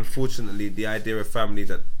 unfortunately, the idea of family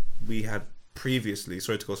that we had previously,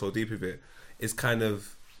 sorry to go so deep with it, is kind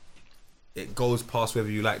of, it goes past whether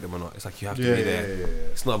you like them or not. It's like you have to be there. Yeah.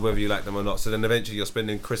 It's not whether you like them or not. So then eventually you're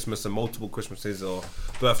spending Christmas and multiple Christmases or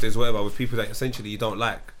birthdays, whatever, with people that essentially you don't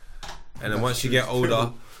like. And then once you get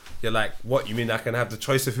older, you're like, what, you mean I can have the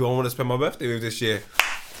choice of who I want to spend my birthday with this year?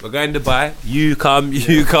 We're going to Dubai. You come.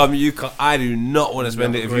 I do not want to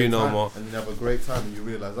spend it with you no more. And you have a great time, and you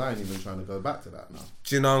realise I ain't even trying to go back to that now.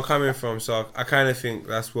 Do you know where I'm coming from? So I kind of think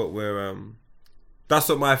that's what that's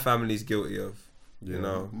what my family's guilty of. Yeah. You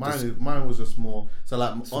know, mine was just more. So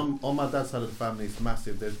like on my dad's side of the family, it's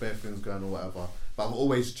massive. There's bare things going or whatever. But I've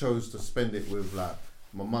always chose to spend it with like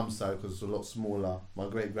my mum's side because it's a lot smaller. My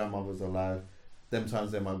great grandmother's alive. Them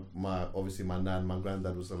times then my obviously my nan, my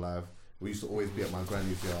granddad was alive. We used to always be at my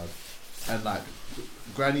granny's yard, and like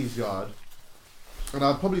granny's yard. And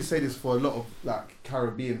I'd probably say this for a lot of like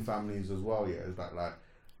Caribbean families as well. Yeah, it's like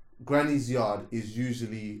granny's yard is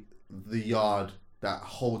usually the yard that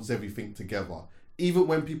holds everything together. Even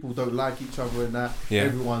when people don't like each other and that,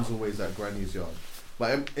 everyone's always at granny's yard.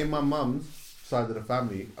 But in my mum's side of the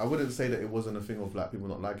family, I wouldn't say that it wasn't a thing of like people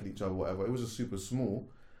not liking each other or whatever. It was just super small,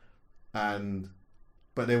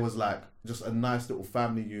 but there was like just a nice little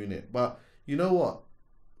family unit. But you know what?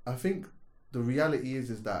 I think the reality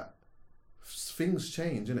is that things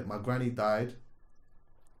change, innit? My granny died.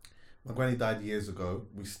 My granny died years ago.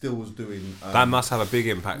 We still was doing... that must have a big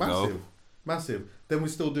impact though. Massive. Then we're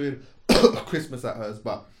still doing Christmas at hers,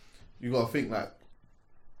 but you got to think like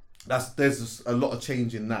there's just a lot of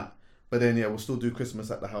change in that. But then we'll still do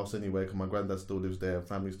Christmas at the house anyway because my granddad still lives there,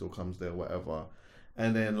 family still comes there, whatever.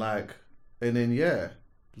 And then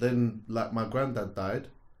then my granddad died.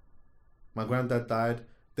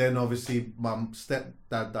 Then obviously my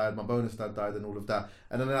stepdad died, my bonus dad died, and all of that.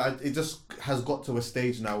 And then it just has got to a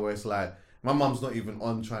stage now where it's like my mum's not even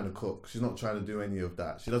on trying to cook. She's not trying to do any of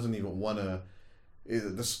that. She doesn't even want to.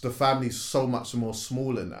 The family's so much more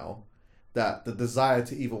smaller now that the desire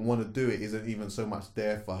to even want to do it isn't even so much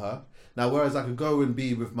there for her. Now, whereas I could go and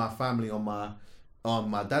be with my family on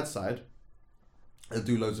my dad's side and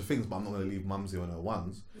do loads of things, but I'm not going to leave mumsy on her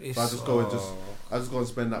ones. So I just go and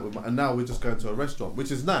spend that with and now we're just going to a restaurant,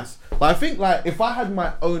 which is nice. But I think like if I had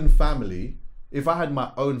my own family,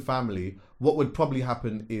 what would probably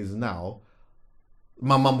happen is now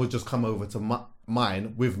my mum would just come over to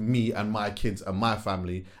mine with me and my kids and my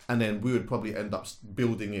family, and then we would probably end up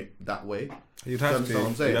building it that way. You'd have to. What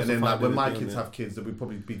I'm saying? And then like when my kids have kids, then we'd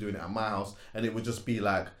probably be doing it at my house, and it would just be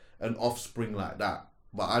like an offspring like that.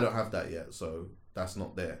 But I don't have that yet, so that's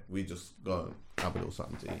not there. We just go and have a little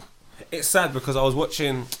something to eat. It's sad because I was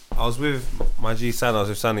with my G Sana, I was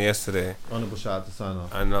with Sana yesterday. Honourable shout out to Sana.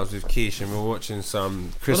 And I was with Keish and we were watching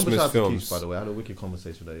some Christmas shout films. out to Keish, by the way. I had a wicked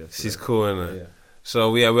conversation with her yesterday. She's cool, innit? Yeah.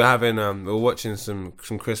 So we're having we're watching some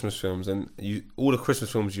Christmas films, and all the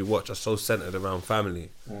Christmas films you watch are so centered around family.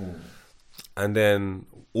 And then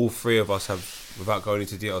all three of us have, without going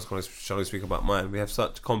into details, kind of trying to speak about mine, we have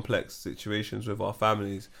such complex situations with our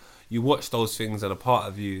families. You watch those things and a part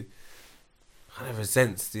of you kind of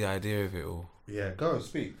resents the idea of it all. Yeah, go and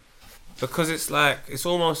speak. Because it's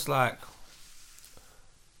almost like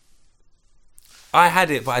I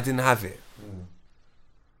had it but I didn't have it.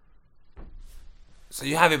 So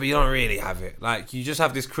you have it but you don't really have it. Like you just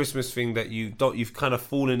have this Christmas thing that you've kind of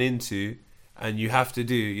fallen into and you have to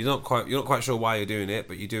do. You're not quite sure why you're doing it,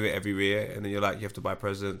 but you do it every year, and then you're like you have to buy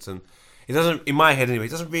presents, and it doesn't, in my head anyway,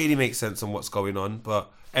 it doesn't really make sense on what's going on,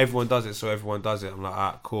 but everyone does it, so everyone does it. I'm like,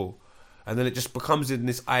 ah, cool. And then it just becomes in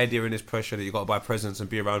this idea and this pressure that you got to buy presents and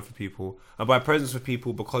be around for people. And buy presents for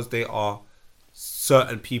people because they are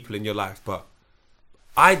certain people in your life. But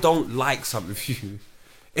I don't like some of you,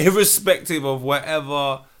 irrespective of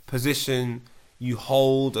whatever position you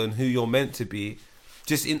hold and who you're meant to be.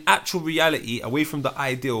 Just in actual reality, away from the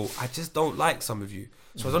ideal, I just don't like some of you.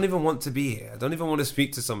 So I don't even want to be here. I don't even want to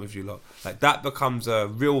speak to some of you lot. Like that becomes a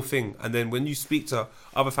real thing. And then when you speak to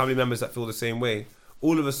other family members that feel the same way,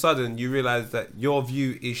 all of a sudden you realise that your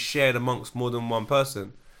view is shared amongst more than one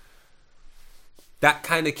person. That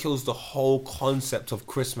kind of kills the whole concept of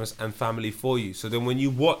Christmas and family for you. So then when you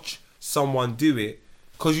watch someone do it,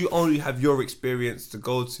 because you only have your experience to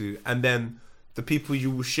go to, and then the people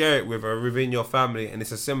you will share it with are within your family and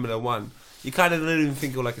it's a similar one, you kind of don't even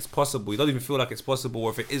think like it's possible. You don't even feel like it's possible, or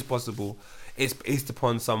if it is possible, it's based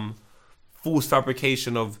upon some false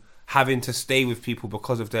fabrication of having to stay with people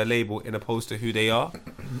because of their label in opposed to who they are.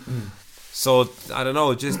 So, I don't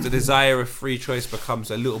know, just the desire of free choice becomes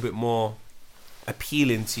a little bit more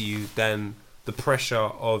appealing to you than the pressure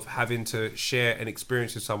of having to share an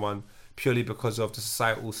experience with someone purely because of the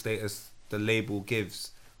societal status the label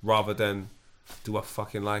gives, rather than, do I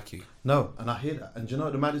fucking like you? No, and I hear that. And do you know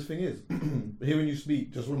what the maddest thing is? Hearing you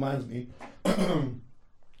speak just reminds me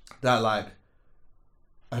that, like,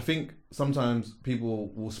 I think sometimes people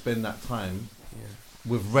will spend that time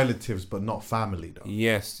with relatives but not family, though.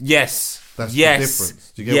 Yes. That's the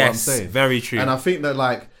difference. Do you get what I'm saying? Very true. And I think that,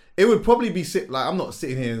 like, it would probably be like, I'm not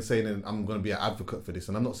sitting here and saying I'm going to be an advocate for this,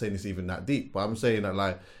 and I'm not saying it's even that deep, but I'm saying that,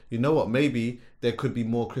 like, you know what, maybe there could be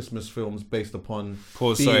more Christmas films based upon...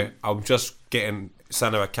 Pause, sorry, I'm just getting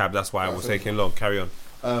Sana a cab, that's why I was taking long. Carry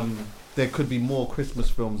on. there could be more Christmas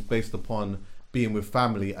films based upon being with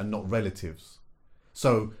family and not relatives.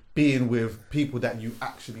 So being with people that you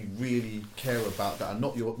actually really care about, that are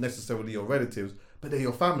not necessarily your relatives, but they're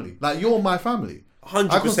your family. Like, you're my family.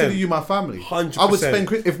 100%. I consider you my family. 100%. I would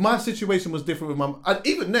spend, if my situation was different with my, and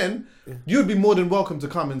even then, you'd be more than welcome to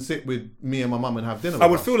come and sit with me and my mum and have dinner. I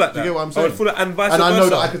would feel like that. Do you get what I'm saying? I would feel like, and vice and versa. I know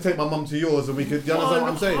that I could take my mum to yours and we could, you understand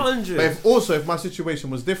what I'm saying? 100. But if my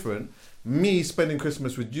situation was different, me spending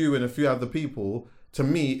Christmas with you and a few other people, to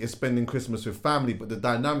me, is spending Christmas with family, but the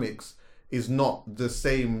dynamics is not the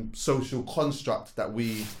same social construct that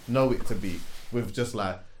we know it to be, with just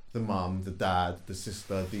like the mum, the dad, the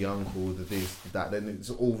sister, the uncle, the this, the that. Then it's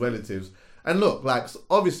all relatives. And look, like,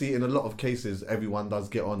 obviously in a lot of cases, everyone does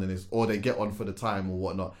get on or they get on for the time or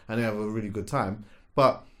whatnot, and they have a really good time.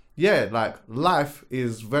 But yeah, like, life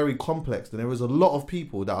is very complex, and there is a lot of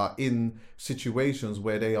people that are in situations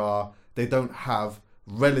where they don't have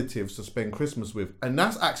relatives to spend Christmas with, and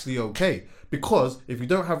that's actually okay, because if you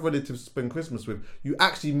don't have relatives to spend Christmas with, you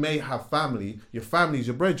actually may have family. Your family's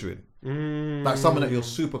your brethren, like someone that you're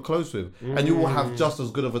super close with, and you will have just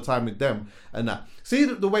as good of a time with them. And that, see,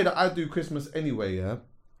 the way that I do Christmas anyway, yeah,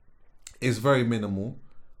 is very minimal,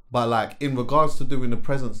 but like in regards to doing the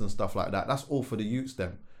presents and stuff like that, that's all for the youths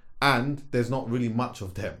them, and there's not really much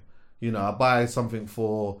of them. You know, I buy something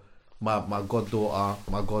for my goddaughter,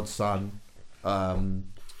 my godson.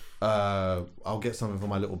 I'll get something for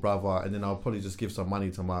my little brother, and then I'll probably just give some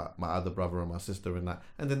money to my other brother and my sister and that,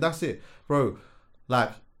 and then that's it, bro.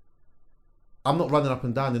 Like, I'm not running up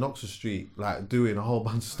and down in Oxford Street like doing a whole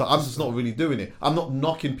bunch of stuff. I'm just not really doing it. I'm not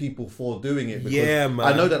knocking people for doing it, because yeah, man.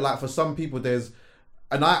 I know that, like, for some people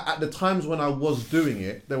and at the times when I was doing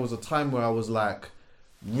it, there was a time where I was like,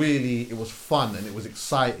 really, it was fun and it was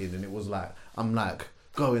exciting, and it was like, I'm like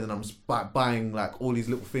going and I'm buying like all these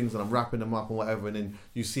little things and I'm wrapping them up and whatever, and then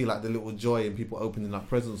you see like the little joy in people opening up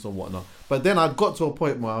presents and whatnot. But then I got to a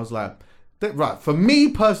point where I was like, right, for me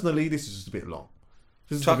personally, this is just a bit long.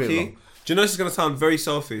 Chucky, do you know this is going to sound very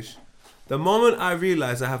selfish? The moment I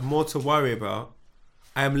realise I have more to worry about,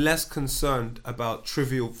 I am less concerned about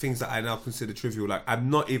trivial things that I now consider trivial. Like, I'm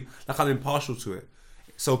not even, like, I'm impartial to it.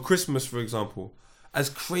 So Christmas, for example, as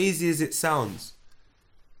crazy as it sounds,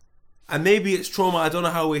 and maybe it's trauma, I don't know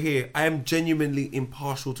how we're here, I am genuinely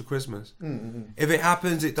impartial to Christmas. If it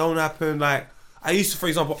happens, it don't happen. Like, I used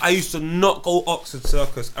to not go Oxford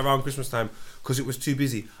Circus around Christmas time because it was too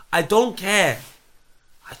busy. I don't care.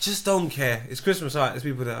 I just don't care. It's Christmas, alright, there's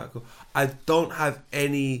people that are cool. I don't have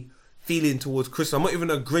any feeling towards Christmas. I'm not even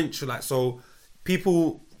a Grinch. Like, so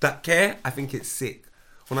people that care, I think it's sick.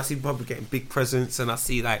 When I see people getting big presents and I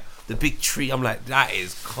see like the big tree, I'm like, that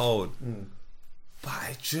is cold. But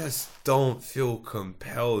I just don't feel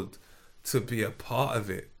compelled to be a part of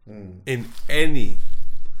it in any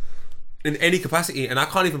capacity. And I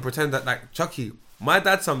can't even pretend that, like, Chucky, my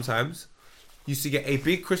dad sometimes used to get a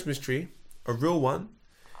big Christmas tree, a real one.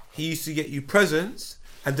 He used to get you presents,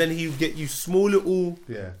 and then he would get you small little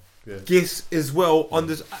gifts as well on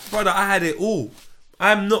this. Brother, I had it all.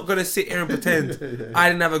 I'm not going to sit here and pretend I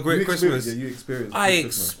didn't have a great Christmas. You experienced I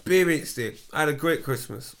experienced it. I had a great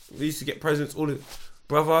Christmas. We used to get presents all the...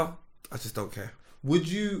 Brother, I just don't care. Would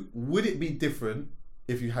it be different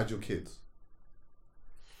if you had your kids?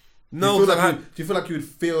 No. Do you feel like you would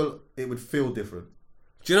feel it would feel different?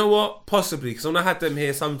 Do you know what? Possibly. Because when I had them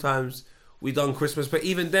here, sometimes we done Christmas. But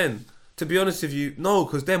even then, to be honest with you, no,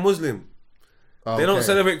 because they're Muslim. Oh, they don't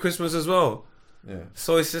celebrate Christmas as well. Yeah.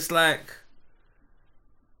 So it's just like...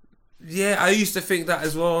 Yeah, I used to think that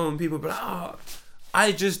as well, and people be like,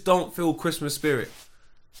 I just don't feel Christmas spirit.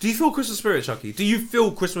 Do you feel Christmas spirit, Chucky? Do you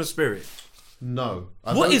feel Christmas spirit? No.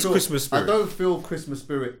 What is Christmas spirit? I don't feel Christmas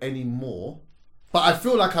spirit anymore, but I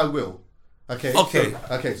feel like I will. Okay.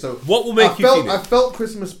 So what will make you feel it? I felt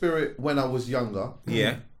Christmas spirit when I was younger.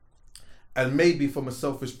 Yeah. And maybe from a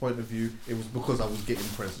selfish point of view, it was because I was getting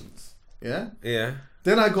presents. Yeah? Yeah.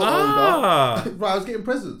 Then I got older. Right, I was getting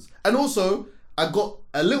presents. And also, I got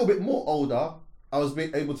a little bit more older. I was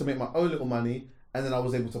able to make my own little money, and then I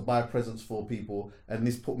was able to buy presents for people, and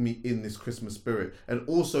this put me in this Christmas spirit. And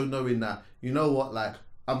also knowing that, you know what, like,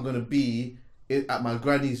 I'm going to be at my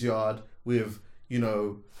granny's yard with, you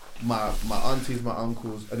know, my aunties, my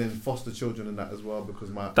uncles, and then foster children and that as well, because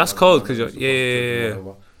that's cold, because you're...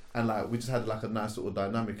 Yeah. And like, we just had like a nice little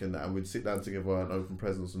dynamic in that, and we'd sit down together and open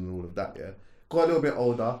presents and all of that, yeah. Got a little bit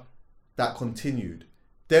older, that continued.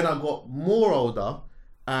 Then I got more older,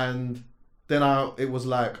 and then it was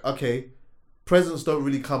like, okay, presents don't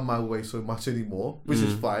really come my way so much anymore, which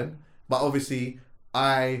is fine. But obviously,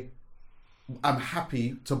 I I'm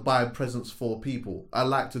happy to buy presents for people. I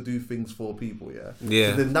like to do things for people, yeah?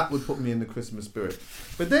 Yeah. So then that would put me in the Christmas spirit.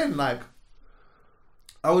 But then, like,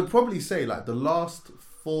 I would probably say, like, the last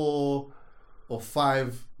 4 or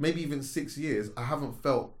 5, maybe even 6 years, I haven't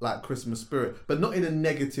felt like Christmas spirit, but not in a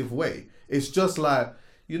negative way. It's just like,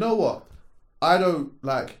 you know what? I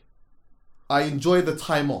enjoy the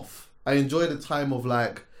time off. I enjoy the time of,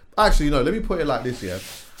 like, actually, no, let me put it like this, yeah?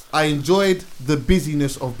 I enjoyed the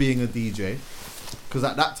busyness of being a DJ, because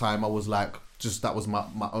at that time I was like, that was my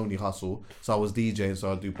only hustle. So I was DJing,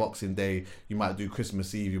 so I'd do Boxing Day, you might do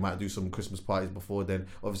Christmas Eve, you might do some Christmas parties before then.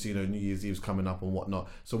 Obviously, New Year's Eve's coming up and whatnot.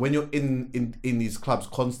 So when you're in these clubs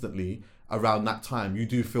constantly around that time, you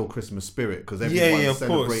do feel Christmas spirit, because everyone's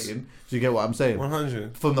celebrating. Course. Do you get what I'm saying?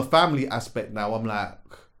 100. From the family aspect now, I'm like,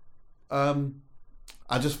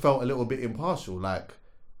 I just felt a little bit impartial. Like,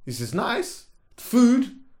 this is nice.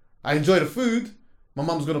 Food. I enjoy the food. My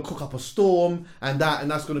mum's going to cook up a storm and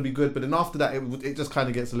that's going to be good. But then after that, it just kind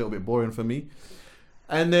of gets a little bit boring for me.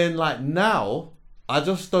 And then, like, now, I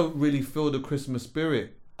just don't really feel the Christmas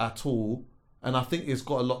spirit at all. And I think it's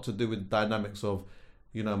got a lot to do with the dynamics of,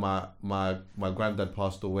 you know, my granddad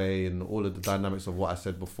passed away and all of the dynamics of what I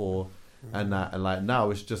said before. And that, and like,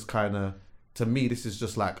 now it's just kind of, to me, this is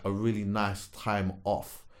just like a really nice time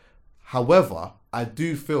off. However, I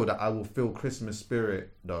do feel that I will feel Christmas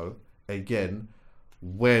spirit, though, again,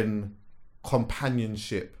 when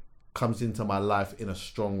companionship comes into my life in a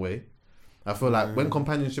strong way. I feel like when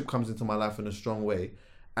companionship comes into my life in a strong way,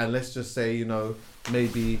 and let's just say, you know,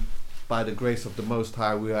 maybe by the grace of the Most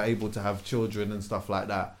High, we are able to have children and stuff like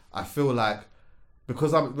that. I feel like,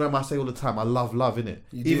 because remember I say all the time, I love innit?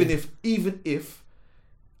 Even if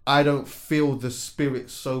I don't feel the spirit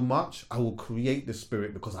so much, I will create the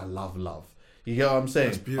spirit because I love. You get what I'm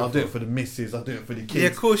saying? I'll do it for the missus, I'll do it for the kids. Yeah,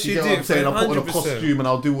 of course you get do. What I'm saying? I'll put on a 100%. costume and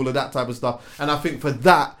I'll do all of that type of stuff. And I think for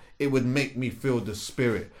that, it would make me feel the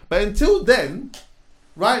spirit. But until then,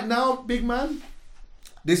 right now, big man,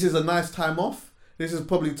 this is a nice time off. This is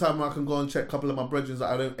probably time where I can go and check a couple of my brethren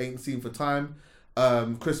that I ain't seen for time.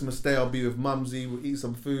 Christmas Day, I'll be with Mumsy. We'll eat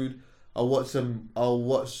some food. I'll watch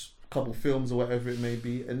a couple films or whatever it may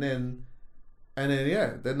be, and then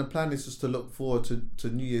the plan is just to look forward to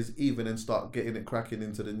New Year's Eve and then start getting it cracking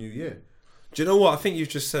into the new year. Do you know what I think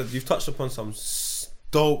you've touched upon some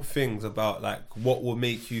dope things about like what will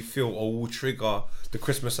make you feel or will trigger the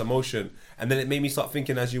Christmas emotion, and then it made me start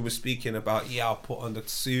thinking as you were speaking about I'll put on the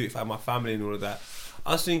suit if I have my family and all of that.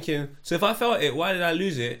 I was thinking, so if I felt it, why did I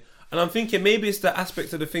lose it? And I'm thinking maybe it's the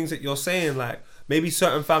aspect of the things that you're saying, like maybe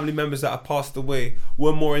certain family members that have passed away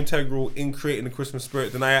were more integral in creating the Christmas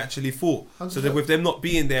spirit than I actually thought. So that with them not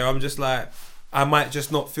being there, I'm just like, I might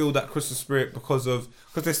just not feel that Christmas spirit because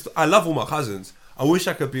I love all my cousins. I wish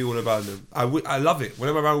I could be all about them. I love it.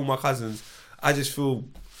 Whenever I'm around all my cousins, I just feel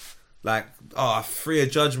like, free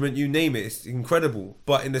of judgment, you name it. It's incredible.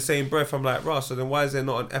 But in the same breath, I'm like, so then why is there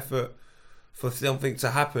not an effort for something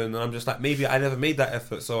to happen? And I'm just like, maybe I never made that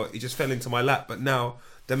effort, so it just fell into my lap. But now,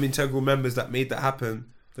 them integral members that made that happen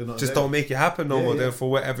just don't make it happen no more. Then for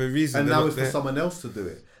whatever reason, and now it's for someone else to do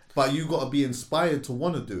it. But you got to be inspired to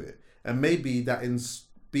want to do it, and maybe that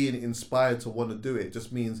being inspired to want to do it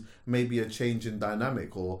just means maybe a change in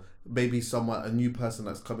dynamic, or maybe a new person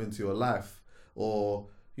that's come into your life, or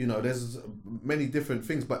you know, there's many different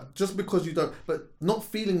things. But just because you don't, but not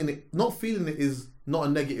feeling it is not a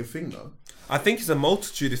negative thing, though. I think it's a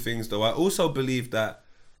multitude of things, though. I also believe that.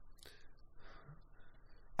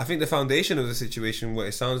 I think the foundation of the situation, what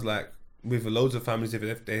it sounds like with loads of families,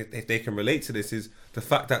 if they can relate to this, is the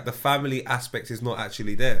fact that the family aspect is not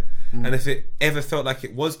actually there. And if it ever felt like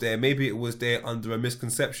it was there, maybe it was there under a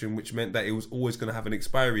misconception, which meant that it was always going to have an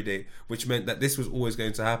expiry date, which meant that this was always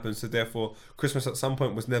going to happen. So therefore, Christmas at some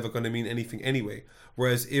point was never going to mean anything anyway.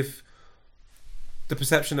 Whereas if the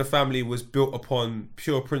perception of family was built upon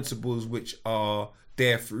pure principles which are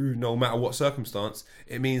there through no matter what circumstance,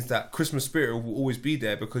 it means that Christmas spirit will always be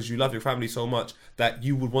there because you love your family so much that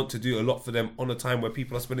you would want to do a lot for them on a time where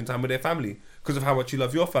people are spending time with their family because of how much you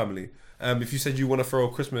love your family. If you said you want to throw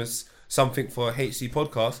a Christmas something for a HC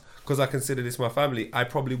podcast, because I consider this my family, I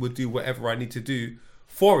probably would do whatever I need to do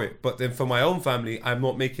for it. But then for my own family, I'm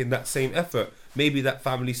not making that same effort. Maybe that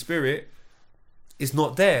family spirit is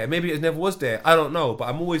not there. Maybe it never was there. I don't know. But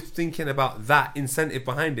I'm always thinking about that incentive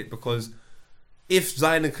behind it, because if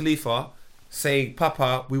Zion and Khalifa say,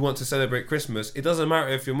 Papa, we want to celebrate Christmas, it doesn't matter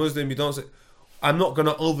if you're Muslim, you don't say, I'm not going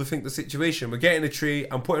to overthink the situation. We're getting a tree,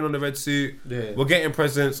 I'm putting on the red suit, we're getting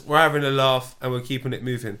presents, we're having a laugh, and we're keeping it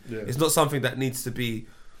moving. It's not something that needs to be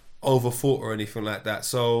overthought or anything like that.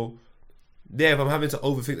 So, if I'm having to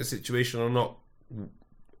overthink the situation or not,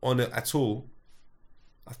 on it at all.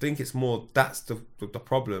 I think it's more that's the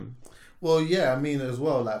problem. Well, yeah, I mean as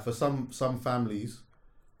well, like for some families,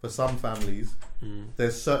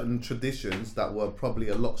 there's certain traditions that were probably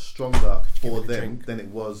a lot stronger for them than it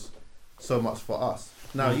was so much for us.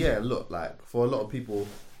 Now, yeah, look, like for a lot of people,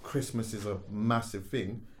 Christmas is a massive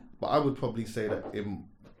thing, but I would probably say that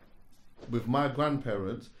with my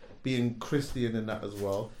grandparents being Christian in that as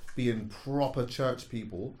well, being proper church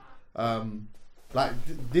people,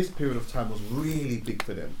 this period of time was really big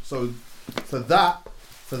for them. So for that,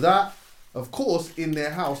 of course, in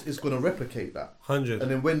their house, it's going to replicate that. 100.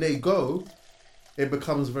 And then when they go, it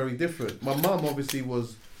becomes very different. My mum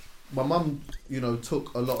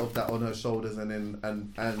took a lot of that on her shoulders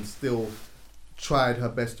and still tried her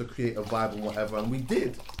best to create a vibe and whatever. And we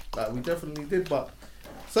did. We definitely did. But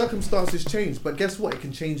circumstances change. But guess what? It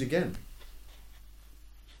can change again.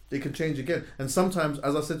 It can change again. And sometimes,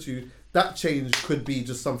 as I said to you, that change could be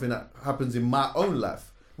just something that happens in my own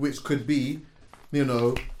life, which could be,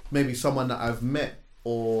 maybe someone that I've met,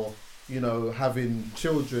 or having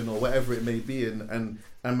children or whatever it may be, and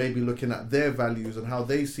maybe looking at their values and how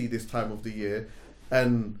they see this time of the year,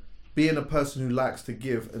 and being a person who likes to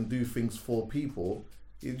give and do things for people.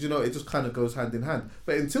 It just kind of goes hand in hand.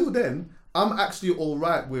 But until then, I'm actually all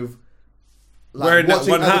right with wearing that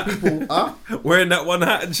one hat. People, wearing that one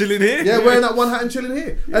hat and chilling here. Yeah, wearing that one hat and chilling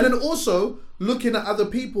here, and then also looking at other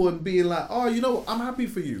people and being like, oh, I'm happy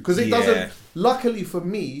for you, because it doesn't. Luckily for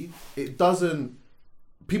me, it doesn't.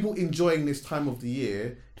 People enjoying this time of the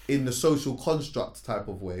year in the social construct type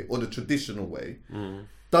of way or the traditional way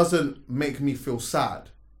doesn't make me feel sad.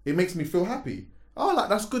 It makes me feel happy. Oh,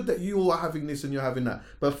 that's good that you all are having this and you're having that.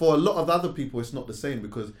 But for a lot of other people, it's not the same,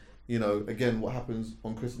 because again, what happens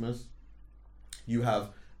on Christmas? You have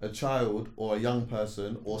a child or a young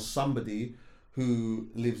person or somebody who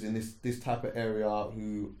lives in this type of area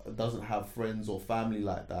who doesn't have friends or family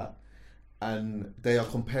like that, and they are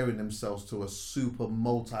comparing themselves to a super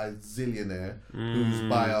multi-zillionaire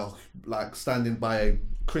who's standing by a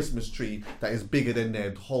Christmas tree that is bigger than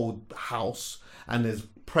their whole house, and there's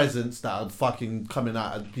presents that are fucking coming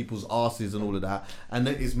out of people's asses and all of that, and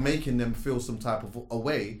it is making them feel some type of a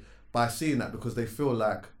way by seeing that, because they feel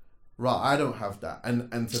like, right, I don't have that,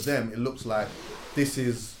 and to them it looks like this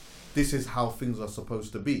is how things are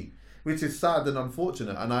supposed to be, which is sad and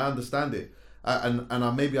unfortunate, and I understand it.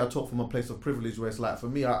 Maybe I talk from a place of privilege where it's like, for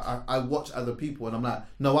me, I watch other people and I'm like,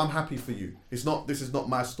 no, I'm happy for you. This is not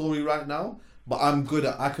my story right now, but I'm good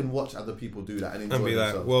at, I can watch other people do that and enjoy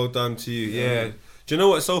themselves. Like, well done to you. Yeah. Do you know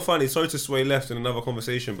what's so funny? Sorry to sway left in another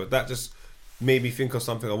conversation, but that just made me think of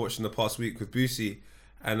something I watched in the past week with Boosie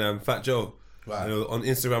and Fat Joe. Right. On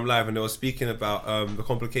Instagram Live, and they were speaking about the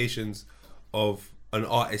complications of an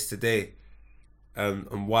artist today,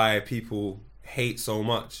 and why people hate so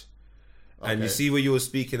much. Okay. And you see where you were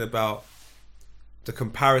speaking about the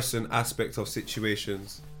comparison aspect of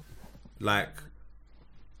situations, like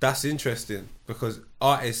that's interesting, because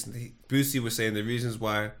artists, Boosie was saying the reasons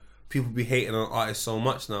why people be hating on artists so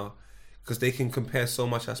much now, because they can compare so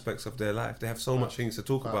much aspects of their life. They have so much things to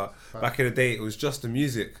talk about. Back in the day, it was just the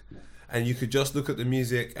music. And you could just look at the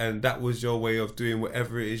music and that was your way of doing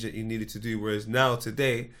whatever it is that you needed to do. Whereas now,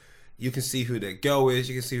 today, you can see who their girl is,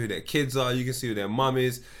 you can see who their kids are, you can see who their mum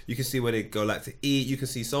is, you can see where they go like to eat, you can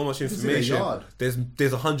see so much information. There's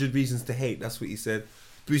 100 reasons to hate, that's what he said.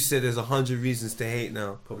 Bruce said there's 100 reasons to hate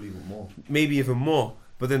now. Probably even more. Maybe even more.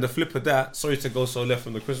 But then the flip of that, sorry to go so left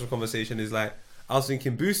from the Christmas conversation, is like, I was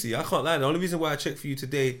thinking, Boosie, I can't lie, the only reason why I checked for you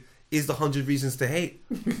today is the 100 reasons to hate.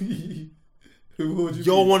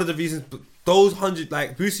 You're one of the reasons, but those 100,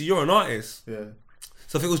 like, Boosie, you're an artist. Yeah.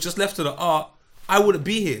 So if it was just left to the art, I wouldn't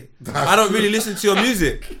be here. I don't really listen to your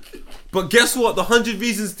music. But guess what? The 100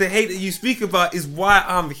 reasons to hate that you speak about is why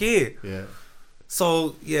I'm here. Yeah.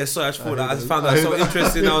 So, yeah, sorry, I just found that so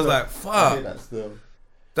interesting. I was like, fuck.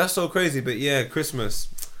 That's so crazy. But yeah, Christmas.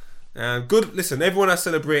 Good. Listen, everyone that's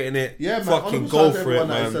celebrating it, fucking go for it, man.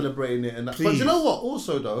 That is celebrating it. And that. But you know what?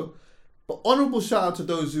 Also, though, but honourable shout out to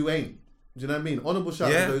those who ain't. Do you know what I mean? Honourable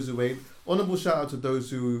shout out to those who ain't. Honourable shout out to those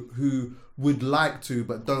who would like to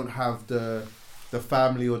but don't have the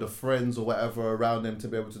family or the friends or whatever around them to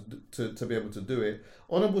be able to be able to do it.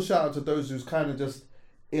 Honourable shout out to those who's kind of just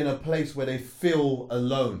in a place where they feel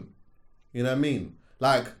alone. You know what I mean?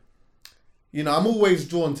 Like, you know, I'm always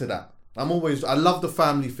drawn to that. I love the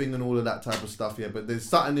family thing and all of that type of stuff, yeah, but there's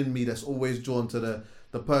something in me that's always drawn to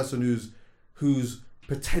the person who's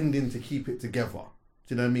pretending to keep it together.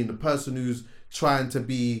 Do you know what I mean? The person who's trying to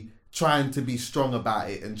be strong about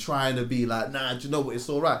it and trying to be like, nah, do you know what? It's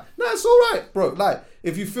all right. Nah, it's all right, bro. Like,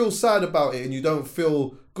 if you feel sad about it and you don't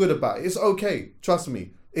feel good about it, it's okay. Trust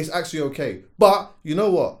me. It's actually okay. But you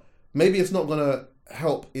know what? Maybe it's not gonna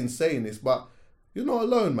help in saying this, but you're not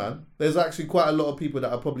alone, man. There's actually quite a lot of people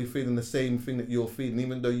that are probably feeling the same thing that you're feeling,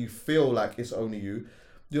 even though you feel like it's only you.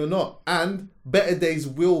 You're not. And better days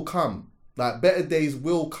will come. Like, better days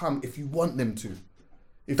will come if you want them to.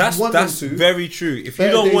 If that's you want them to, very true. If you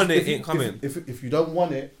don't want it, it ain't coming. If you don't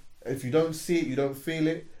want it, if you don't see it, you don't feel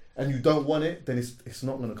it, and you don't want it, then it's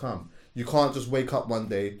not going to come. You can't just wake up one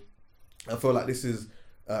day. I feel like this is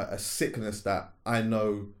a sickness that I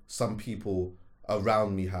know some people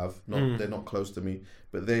around me have. They're not close to me,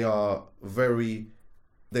 but they are victims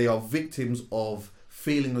of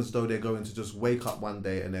feeling as though they're going to just wake up one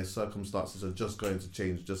day and their circumstances are just going to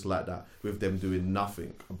change just like that, with them doing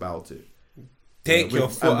nothing about it. Take your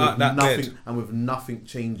foot out that bed. And with nothing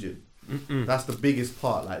changing. That's the biggest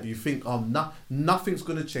part. Like, you think, nothing's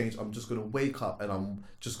going to change. I'm just going to wake up and I'm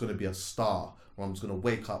just going to be a star. Or I'm just going to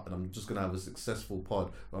wake up and I'm just going to have a successful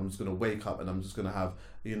pod. Or I'm just going to wake up and I'm just going to have,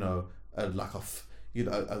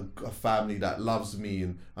 a family that loves me,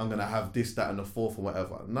 and I'm going to have this, that, and the fourth or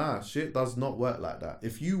whatever. Nah, shit does not work like that.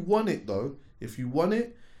 If you want it, though,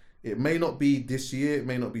 it may not be this year, it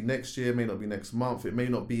may not be next year, it may not be next month, it may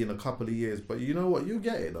not be in a couple of years, but you know what? You'll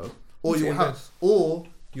get it, though. Or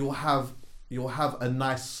you'll have a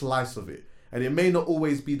nice slice of it. And it may not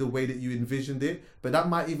always be the way that you envisioned it, but that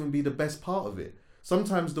might even be the best part of it.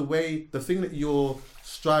 Sometimes the thing that you're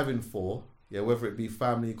striving for, whether it be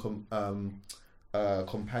family,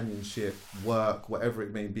 companionship, work, whatever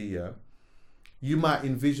it may be, you might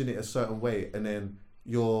envision it a certain way, and then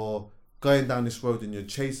you're going down this road and you're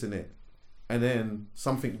chasing it, and then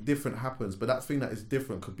something different happens. But that thing that is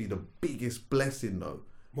different could be the biggest blessing, though.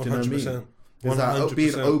 100%. Do you know what I mean? It's like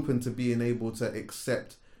being open to being able to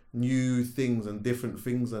accept new things and different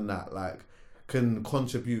things, and that can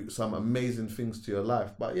contribute some amazing things to your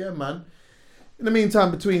life. But yeah, man. In the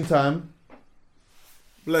meantime, between time,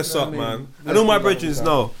 bless up, man. And all my brethren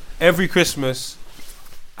know, every Christmas,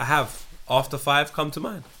 I have after 5 come to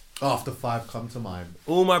mind. After 5 come to mind.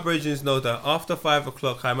 All my brethren know that after 5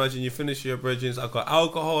 o'clock, I imagine you finish your brethren. I've got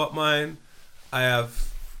alcohol at mine. I have...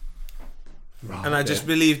 Right, and I just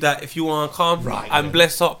believe that if you want to come and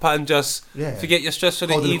bless up and just forget your stress for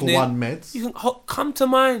the evening, you can come to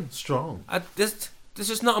mine. Strong. There's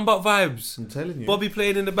just nothing but vibes. I'm telling you. Bobby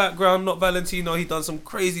playing in the background, not Valentino. He done some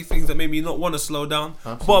crazy things that made me not want to slow down.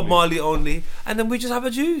 Absolutely. Bob Marley only. And then we just have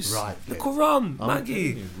a juice. Right. The Quran,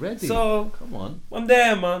 Maggie. Ready. So, come on. I'm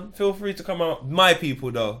there, man. Feel free to come out. My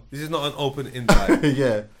people, though. This is not an open invite.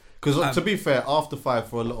 Yeah. Because to be fair, after 5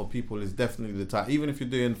 for a lot of people is definitely the time. Even if you're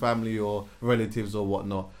doing family or relatives or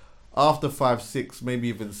whatnot, after 5, 6, maybe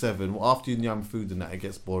even 7, after you yum food and that, it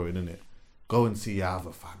gets boring, innit? Go and see your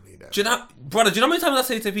other family there. Do you know how many times I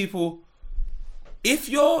say to people, if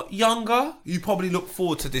you're younger, you probably look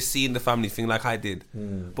forward to this seeing the family thing like I did.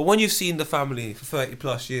 But when you've seen the family for 30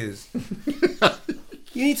 plus years,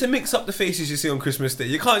 you need to mix up the faces you see on Christmas Day.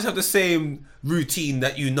 You can't just have the same routine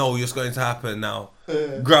that you know is going to happen now.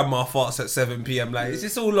 Grandma farts at 7 p.m. It's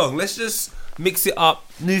just all long. Let's just mix it up.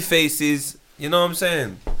 New faces. You know what I'm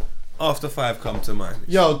saying? After 5 come to mind.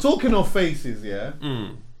 Yo, talking of faces, yeah?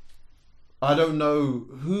 I don't know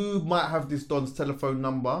who might have this Don's telephone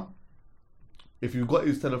number. If you've got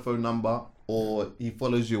his telephone number, or he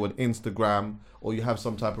follows you on Instagram, or you have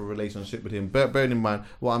some type of relationship with him, bearing in mind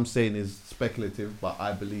what I'm saying is speculative, but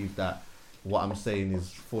I believe that what I'm saying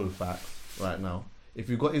is full fact right now. If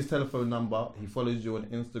you've got his telephone number, he follows you on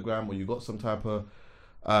Instagram, or you got some type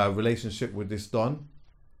of relationship with this Don,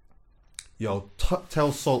 yo,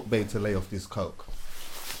 tell Salt Bay to lay off this coke.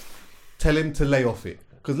 Tell him to lay off it.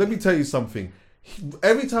 Because let me tell you something.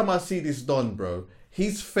 Every time I see this Don, bro,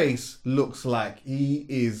 his face looks like he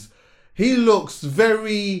looks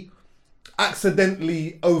very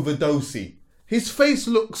accidentally overdosey. His face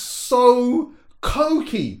looks so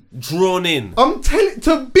cokey. Drawn in. I'm telling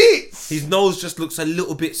to bits. His nose just looks a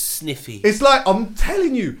little bit sniffy. It's like, I'm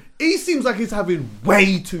telling you, he seems like he's having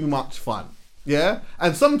way too much fun. Yeah?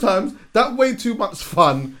 And sometimes that way too much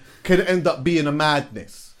fun can end up being a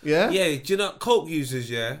madness. Yeah? Yeah, do you know coke users,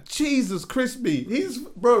 yeah? Jesus crispy. He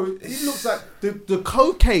looks like the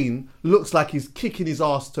cocaine looks like he's kicking his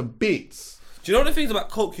ass to bits. Do you know the things about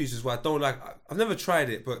coke users where I don't like? I've never tried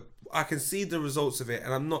it, but I can see the results of it,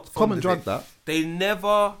 and I'm not fond Common of drug it. that. They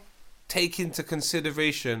never take into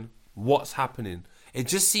consideration what's happening. It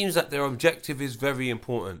just seems that their objective is very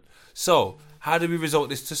important. So, how do we result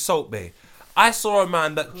this to Salt Bay? I saw a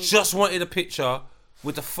man that just wanted a picture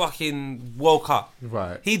with the fucking World Cup.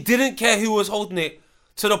 Right. He didn't care who was holding it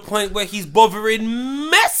to the point where he's bothering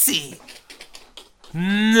Messi.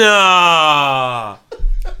 Nah.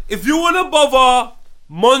 If you want to bother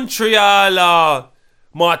Montreal or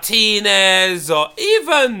Martinez or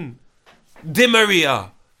even Di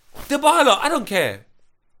Maria, Dybala, I don't care.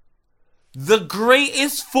 The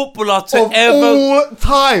greatest footballer to Of ever. all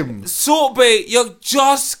time. Salt Bay, you're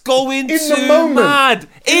just going In the too moment. mad.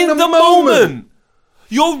 In In the the moment.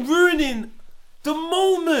 You're ruining the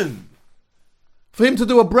moment. For him to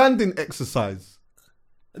do a branding exercise.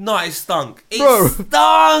 No, it stunk. It Bro.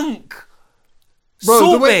 stunk. Bro, the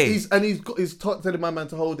Salt way Bay. he's telling my man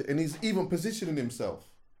to hold it, and he's even positioning himself.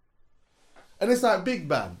 And it's like big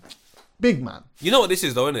man. Big man. You know what this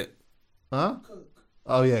is though, isn't it? Huh?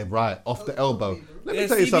 Oh yeah, right. Off the elbow. Let me Yeah,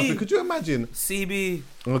 tell you CB. something. Could you imagine? CB.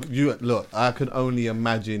 Look, I can only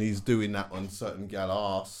imagine he's doing that on certain gal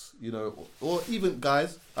ass, you know, or even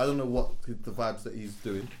guys. I don't know what the vibes that he's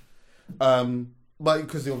doing. But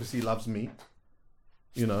because he obviously loves meat,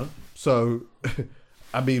 you know. So,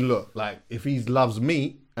 I mean, look, like if he loves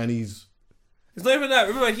meat and he's It's not even that.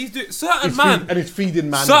 Remember, he's doing certain it's man. and it's feeding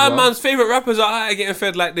man. Certain as well. man's favorite rappers are getting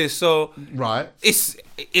fed like this. So Right.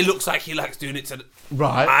 it looks like he likes doing it to the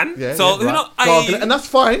Right. man. Yeah, So yeah, you right. know, Gargling, and that's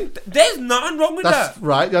fine. there's nothing wrong with That's that.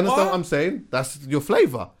 right. You understand What? what I'm saying? That's your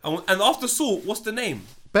flavour. And after Salt, what's the name?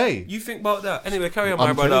 Bay. You think about that. Anyway, carry on, my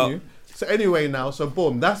I'm brother. telling you. So anyway now, so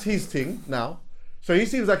boom, that's his thing now. So he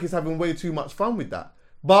seems like he's having way too much fun with that.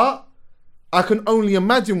 But I can only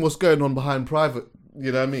imagine what's going on behind private,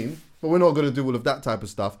 you know what I mean? But we're not going to do all of that type of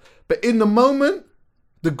stuff. But in the moment,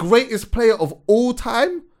 the greatest player of all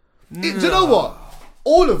time, do you know what?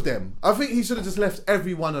 All of them. I think he should have just left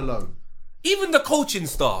everyone alone. Even the coaching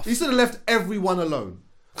staff. He should have left everyone alone.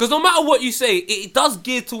 Because no matter what you say, it does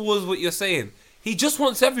gear towards what you're saying. He just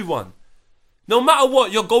wants everyone. No matter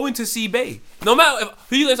what, you're going to see Bay. No matter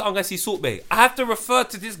who you going to say, I'm going to see Salt Bay. I have to refer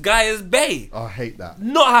to this guy as Bay. I hate that.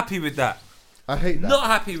 Not happy with that. I hate that. Not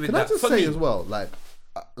happy with Can that. I just For say me. as well, like,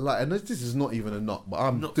 and this is not even a knock, but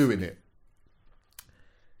I'm doing it.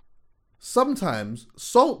 Sometimes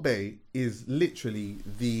Salt Bay is literally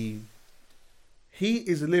he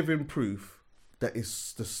is living proof that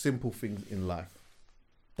it's the simple things in life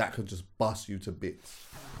that could just bust you to bits.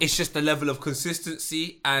 It's just the level of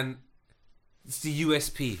consistency and it's the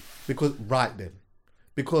USP.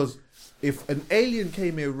 Because if an alien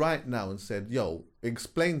came here right now and said, "Yo,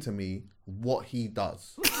 explain to me what he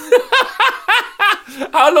does,"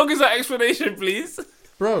 How long is that explanation, please?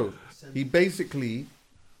 bro, he basically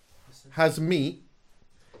has meat.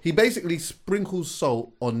 He basically sprinkles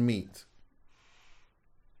salt on meat.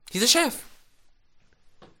 He's a chef.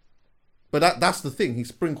 But that's the thing. He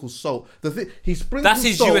sprinkles salt. He sprinkles. That's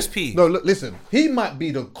his salt. USP. No, look, listen. He might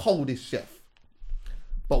be the coldest chef,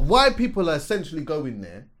 but why people are essentially going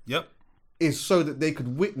there Yep. is so that they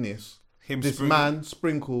could witness Him this sprinkle. man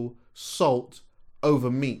sprinkle salt over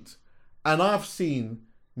meat, and I've seen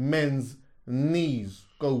men's knees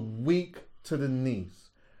go weak to the knees.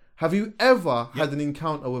 Have you ever had an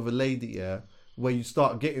encounter with a lady here where you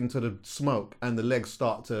start getting to the smoke and the legs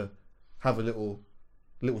start to have a little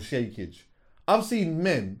shakeage? I've seen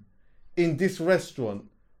men in this restaurant,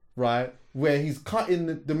 right, where he's cutting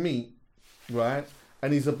the meat, right,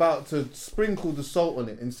 and he's about to sprinkle the salt on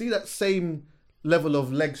it, and see that same level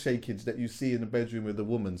of leg shakeage that you see in the bedroom with the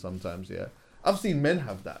woman sometimes, yeah? I've seen men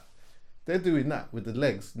have that. They're doing that with the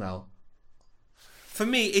legs now. For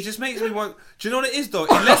me, it just makes me want. Do you know what it is though?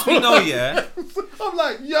 It lets me know, yeah. I'm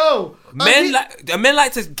like, yo, Men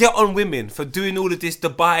like to get on women for doing all of this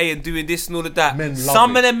Dubai and doing this and all of that. Men love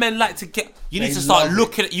Some it. of them men like to get. You need They to start love it.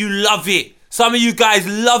 looking at. You love it. Some of you guys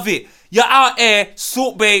love it. You're out there,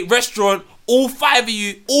 Salt Bay restaurant. All five of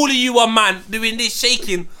you, all of you are man doing this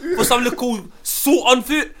shaking for some little salt on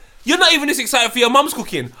food. You're not even this excited for your mum's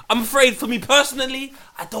cooking. I'm afraid, for me personally,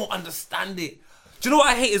 I don't understand it. Do you know what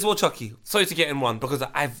I hate as well, Chucky? Sorry to get in one, because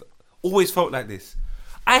I've always felt like this.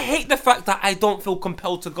 I hate the fact that I don't feel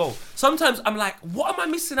compelled to go. Sometimes I'm like, what am I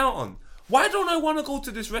missing out on? Why don't I want to go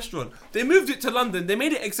to this restaurant? They moved it to London. They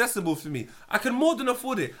made it accessible for me. I can more than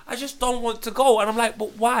afford it. I just don't want to go. And I'm like,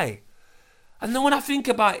 but why? And then when I think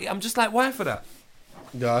about it, I'm just like, why for that?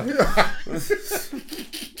 Yeah.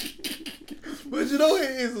 But you know what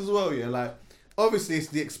it is as well, yeah? Like, obviously it's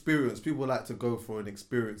the experience. People like to go for an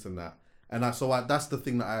experience and that. And that's the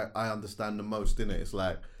thing that I understand the most, innit? It's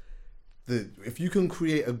like, if you can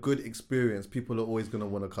create a good experience, people are always going to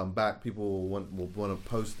want to come back. People will want to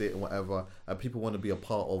post it and whatever. And people want to be a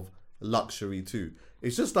part of luxury too.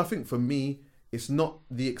 It's just, I think for me, it's not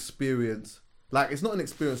the experience. Like, it's not an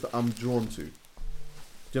experience that I'm drawn to. Do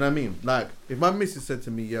you know what I mean? Like, if my missus said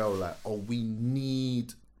to me, yo, like, oh, we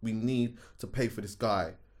need to pay for this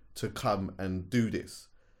guy to come and do this,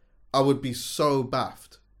 I would be so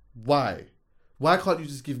baffed. Why? Why can't you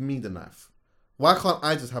just give me the knife? Why can't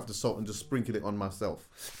I just have the salt and just sprinkle it on myself?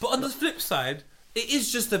 But on the flip side, it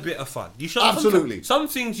is just a bit of fun. You should Absolutely. Some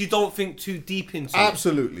things you don't think too deep into.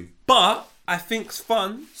 Absolutely. But I think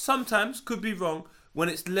fun sometimes could be wrong when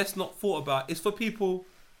it's less not thought about. It's for people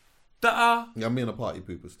that are. Yeah, I'm being a party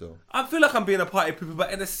pooper still. I feel like I'm being a party pooper,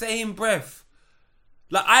 but in the same breath,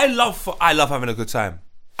 like I love having a good time.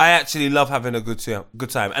 I actually love having a good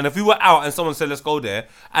time. And if we were out and someone said let's go there,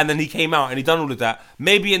 and then he came out and he done all of that,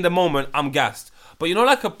 maybe in the moment I'm gassed. But you know,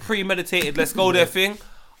 like a premeditated let's go there thing,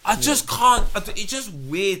 I just can't. It's just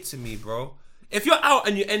weird to me, bro. If you're out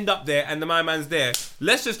and you end up there and my man's there,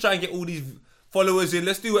 let's just try and get all these followers in.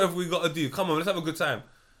 Let's do whatever we got to do. Come on, let's have a good time.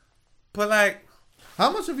 But like,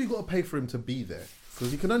 how much have you got to pay for him to be there?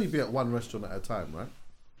 Because he can only be at one restaurant at a time, right?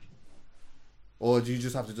 Or do you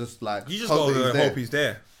just have to just like... You just go there and hope he's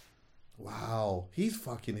there. Wow. He's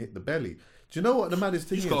fucking hit the belly. Do you know what the maddest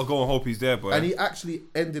thing is? You just got to go and hope he's there, boy. And he actually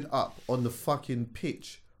ended up on the fucking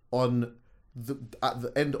pitch at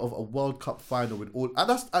the end of a World Cup final with all... And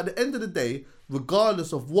that's, at the end of the day,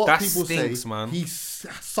 regardless of what people say, man. he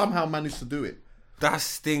somehow managed to do it. That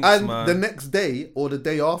stinks, and man. The next day, or the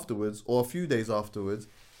day afterwards, or a few days afterwards,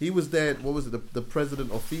 he was there. What was it? The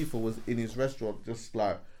president of FIFA was in his restaurant, just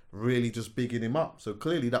like really just bigging him up. So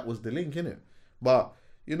clearly that was the link, innit? But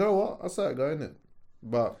you know what? I saw it going, innit?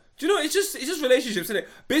 But do you know? It's just relationships, innit?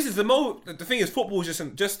 Business. The thing is, football is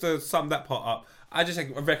just to sum that part up. I just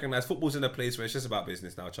recognize football's in a place where it's just about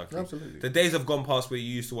business now, Chucky. Absolutely. The days have gone past where you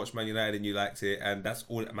used to watch Man United and you liked it, and that's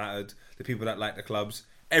all that mattered. The people that like the clubs,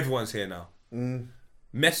 everyone's here now.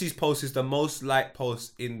 Messi's post is the most liked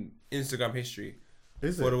post in Instagram history.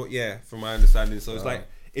 Is it? Yeah, from my understanding. So it's like,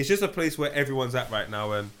 it's just a place where everyone's at right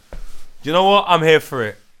now. And you know what? I'm here for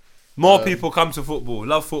it. More people come to football,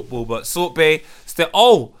 love football, but Salt Bay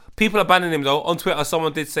still... people are banning him though. On Twitter,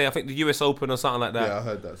 someone did say, I think the US Open or something like that. Yeah, I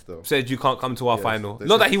heard that still. Said you can't come to our final.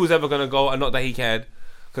 Not that he was ever going to go and not that he cared,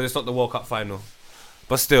 because it's not the World Cup final.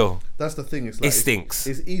 But still, that's the thing. It's like, it stinks.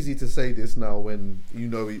 It's easy to say this now when you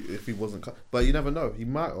know if he wasn't, but you never know. He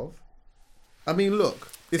might have. I mean,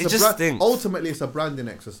 look, It just stinks. Ultimately, it's a branding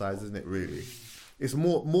exercise, isn't it? Really, it's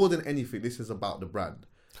more than anything. This is about the brand.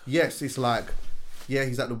 Yes, it's like, yeah,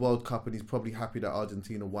 he's at the World Cup and he's probably happy that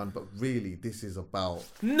Argentina won, but really, this is about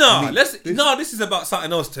this is about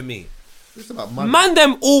something else to me. This is about money. Man,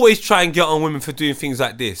 them always try and get on women for doing things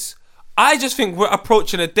like this. I just think we're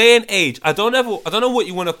approaching a day and age. I don't know what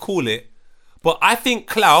you want to call it, but I think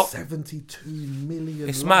clout. 72 million.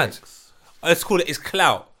 It's likes. mad. Let's call it. It's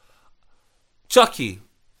clout. Chucky,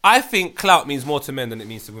 I think clout means more to men than it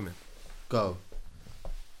means to women. Go.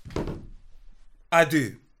 I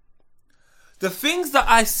do. The things that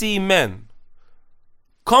I see men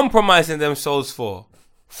compromising themselves for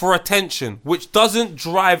attention, which doesn't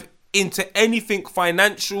drive into anything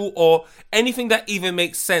financial or anything that even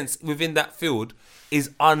makes sense within that field,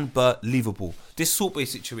 is unbelievable. This Salt Bay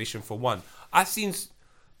situation, for one. I've seen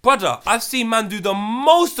man do the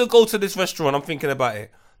most to go to this restaurant. I'm thinking about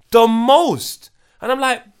it. The most. And I'm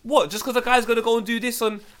like, what? Just because the guy's going to go and do this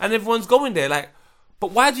and everyone's going there? Like,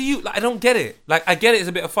 but why do you... Like, I don't get it. Like, I get it. It's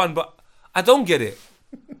a bit of fun, but I don't get it.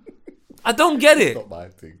 I don't get it. It's not my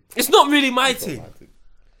thing. It's not really my thing.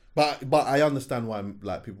 But I understand why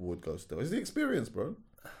like people would go still. It's the experience, bro.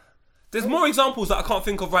 There's more examples that I can't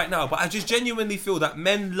think of right now, but I just genuinely feel that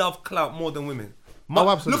men love clout more than women.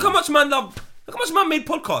 Absolutely. Look how much man made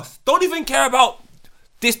podcasts. Don't even care about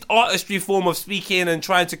this artistry form of speaking and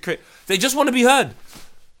trying to create. They just want to be heard.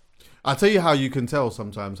 I'll tell you how you can tell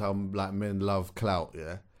sometimes how like men love clout,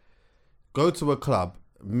 yeah? Go to a club,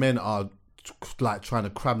 men are like trying to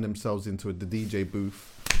cram themselves into the DJ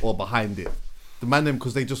booth or behind it. The man them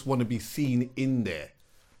because they just want to be seen in there,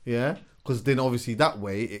 yeah? Because then obviously that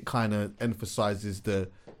way it kind of emphasizes the...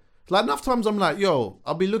 Like enough times I'm like, yo,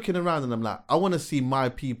 I'll be looking around and I'm like, I want to see my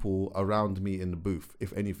people around me in the booth,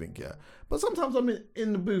 if anything, yeah? But sometimes I'm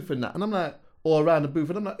in the booth and that, and I'm like, or around the booth,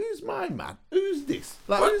 and I'm like, who's my man? Who's this?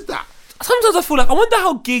 Like, who's that? Sometimes I feel like, I wonder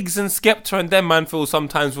how Giggs and Skepta and them man feel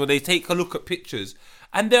sometimes when they take a look at pictures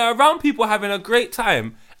and they're around people having a great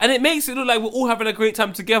time, and it makes it look like we're all having a great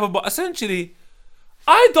time together, but essentially,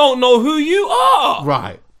 I don't know who you are.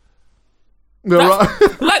 Right.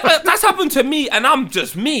 That's happened to me, and I'm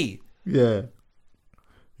just me. Yeah.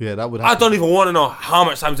 Yeah, that would happen. I don't even want to know how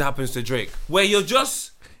much times it happens to Drake, where you're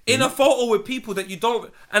just in a photo with people that you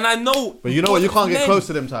don't... And I know... But you know what? You can't get close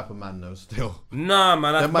to them type of man, though, still. Nah,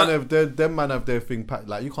 man. Them man have their thing packed.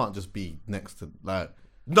 Like, you can't just be next to... like.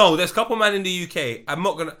 No, there's a couple man in the UK. I'm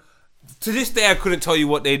not going to... To this day, I couldn't tell you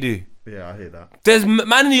what they do. Yeah, I hear that. There's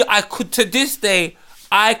man in the... To this day,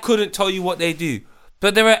 I couldn't tell you what they do.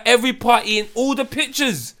 But they're at every party in all the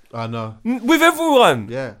pictures. I know. With everyone.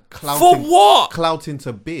 Yeah. For what? Clouting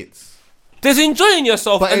to bits. There's enjoying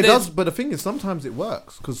yourself. But and it there's- does. But the thing is, sometimes it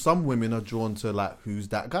works because some women are drawn to like, who's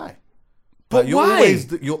that guy? But Like, why?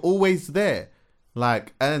 You're always there.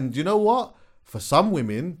 Like, and you know what? For some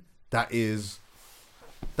women, that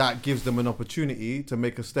gives them an opportunity to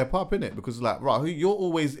make a step up in it because like, right, you're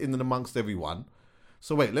always in and amongst everyone.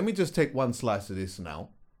 So wait, let me just take one slice of this now,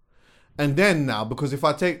 and then now because if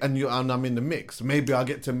I take and I'm in the mix, maybe I'll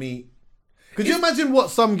get to meet. Could you imagine what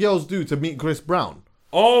some girls do to meet Chris Brown?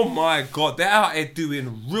 Oh my God, they're out here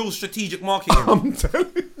doing real strategic marketing. I'm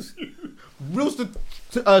telling you, real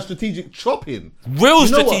strategic chopping. Real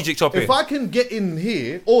You know strategic what? chopping. If I can get in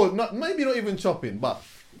here, or not, maybe not even chopping, but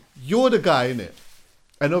you're the guy, innit?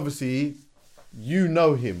 And obviously, you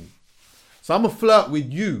know him. So I'm going to flirt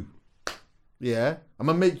with you. Yeah? I'm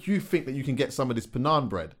going to make you think that you can get some of this Penang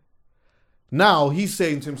bread. Now, he's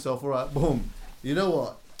saying to himself, all right, boom. You know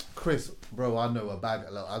what? Chris, bro, I know a bag.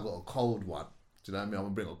 Look, I got a cold one. Do you know what I mean? I'm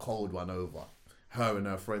going to bring a cold one over. Her and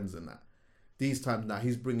her friends and that. These times now,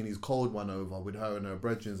 he's bringing his cold one over with her and her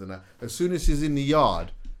brethren and that. As soon as she's in the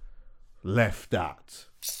yard, left out.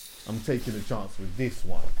 I'm taking a chance with this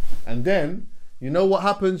one. And then, you know what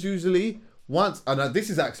happens usually? Once, and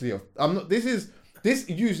this is actually, this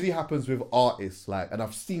usually happens with artists, like, and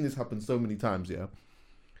I've seen this happen so many times, yeah?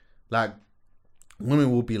 Like,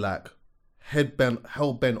 women will be like,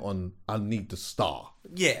 hell bent on, I need the star.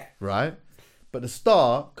 Yeah. Right? But the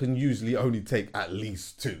star can usually only take at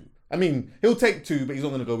least 2. I mean, he'll take 2, but he's not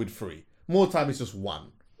going to go with 3. More time, it's just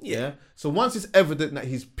 1. Yeah. So once it's evident that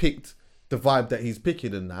he's picked the vibe that he's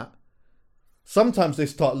picking and that, sometimes they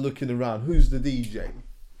start looking around. Who's the DJ?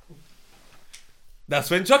 That's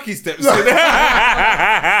when Chucky steps in. No,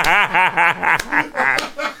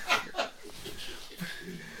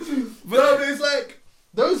 it's like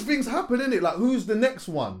those things happen, innit? Like, who's the next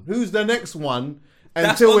one? Who's the next one?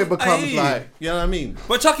 Until it becomes like, you know what I mean?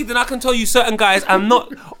 But Chucky, then I can tell you certain guys, I'm not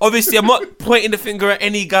pointing the finger at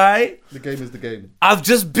any guy. The game is the game. I've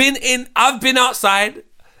been outside.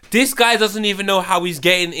 This guy doesn't even know how he's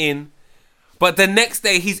getting in. But the next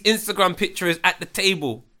day, his Instagram picture is at the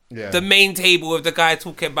table. Yeah. The main table with the guy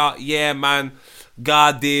talking about, yeah, man,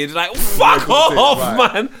 God did. Like, fuck off,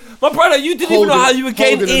 right. man. My brother, you didn't even know how you were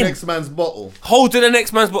getting holding in. the next man's bottle. Holding the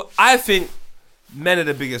next man's bottle. I think men are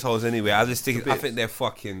the biggest hoes anyway. I think they're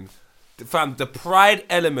fucking... Fam, the pride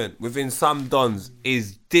element within some dons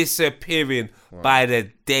is disappearing by the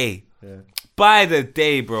day. Yeah. By the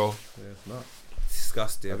day, bro. Yeah, it's not.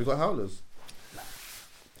 Disgusting. Have you got howlers?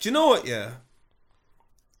 Do you know what, yeah?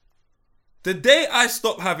 The day I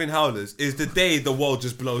stop having howlers is the day the world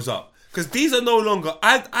just blows up. Because these are no longer...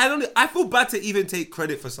 I feel bad to even take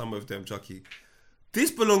credit for some of them, Chucky.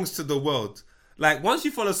 This belongs to the world. Like, once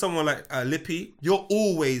you follow someone like Lippy, you'll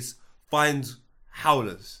always find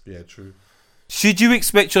howlers. Yeah, true. Should you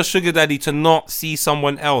expect your sugar daddy to not see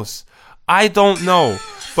someone else? I don't know.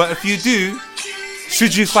 But if you do,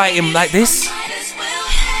 should you fight him like this?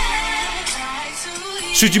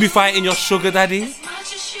 Should you be fighting your sugar daddy?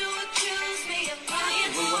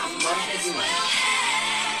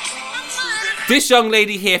 This young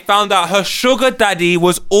lady here found out her sugar daddy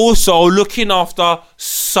was also looking after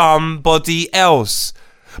somebody else.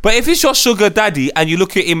 But if it's your sugar daddy and you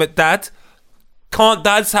look at him at dad, can't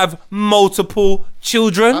dads have multiple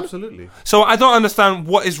children? Absolutely. So I don't understand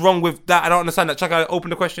what is wrong with that. I don't understand that. Chuck, I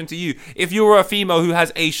open the question to you. If you were a female who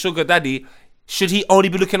has a sugar daddy, should he only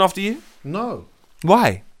be looking after you? No.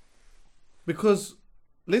 Why? Because,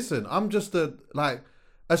 listen, I'm just a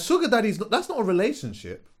sugar daddy's that's not a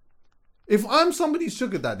relationship. If I'm somebody's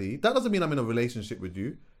sugar daddy, that doesn't mean I'm in a relationship with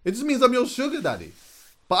you. It just means I'm your sugar daddy.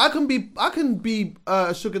 But I can be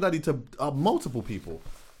a sugar daddy to multiple people.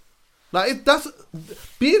 Like,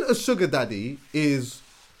 being a sugar daddy is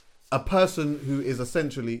a person who is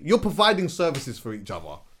essentially, you're providing services for each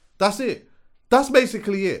other. That's it. That's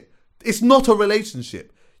basically it. It's not a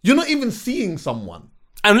relationship. You're not even seeing someone.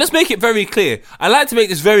 And let's make it very clear. I like to make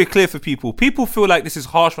this very clear for people. People feel like this is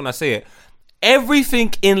harsh when I say it.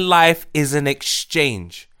 Everything in life is an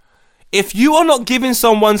exchange. If you are not giving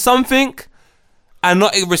someone something and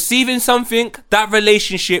not receiving something, that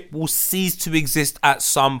relationship will cease to exist at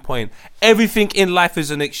some point. Everything in life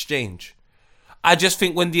is an exchange. I just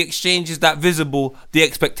think when the exchange is that visible, the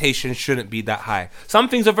expectation shouldn't be that high. Some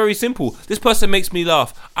things are very simple. This person makes me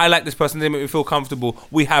laugh. I like this person. They make me feel comfortable.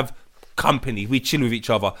 We have company. We chill with each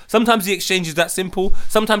other. Sometimes the exchange is that simple.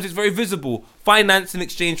 Sometimes it's very visible. Finance in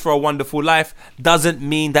exchange for a wonderful life doesn't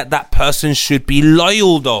mean that person should be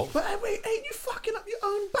loyal, though. But wait, ain't you fucking up your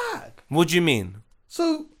own bag? What do you mean?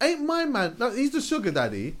 So ain't my man? He's the sugar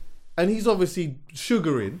daddy, and he's obviously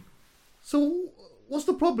sugaring. So what's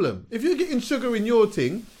the problem? If you're getting sugar in your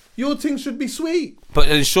thing should be sweet. But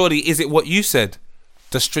then surely, is it what you said?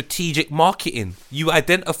 The strategic marketing. You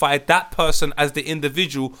identify that person as the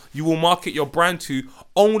individual you will market your brand to,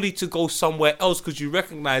 only to go somewhere else because you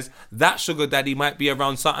recognize that sugar daddy might be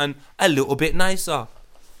around something a little bit nicer.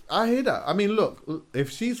 I hear that. I mean, look, if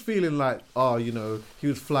she's feeling like, he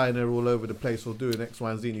was flying her all over the place or doing X,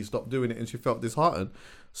 Y, and Z, and he stopped doing it, and she felt disheartened,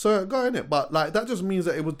 so go in it. But like, that just means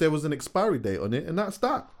that there was an expiry date on it, and that's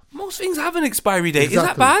that. Most things have an expiry date.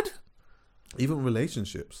 Exactly. Is that bad? Even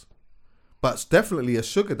relationships. But it's definitely a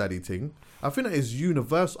sugar daddy thing. I think that is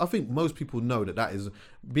universal. I think most people know that is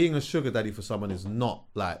being a sugar daddy for someone is not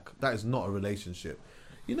that is not a relationship.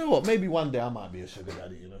 You know what? Maybe one day I might be a sugar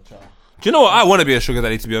daddy, child. Do you know what? I want to be a sugar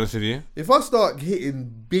daddy, to be honest with you. If I start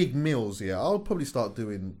hitting big meals, I'll probably start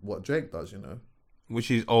doing what Drake does,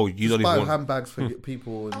 Which is, you just don't even buy want... handbags for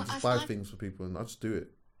people and just buy things for people, and I'll just do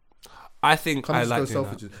it. I think I like doing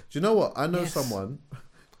that. Do you know what? I know someone...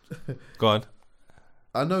 Go on.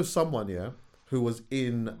 I know someone, who was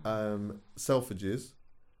in Selfridges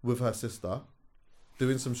with her sister,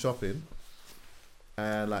 doing some shopping,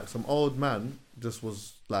 and like some old man just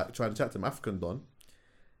was like trying to chat to him, African Don,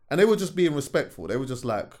 and they were just being respectful. They were just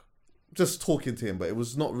like, just talking to him, but it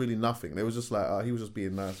was not really nothing. They was just like, he was just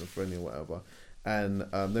being nice and friendly or whatever. And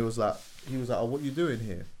he was like, oh, what you doing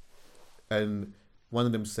here? And one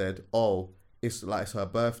of them said, oh, it's her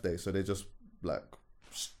birthday, so they just like...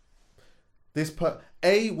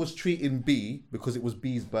 A was treating B because it was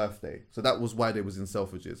B's birthday. So that was why they was in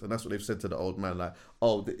Selfridges. And that's what they've said to the old man, like,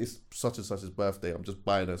 oh, it's such and such's birthday. I'm just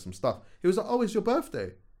buying her some stuff. He was like, oh, it's your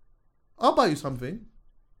birthday. I'll buy you something.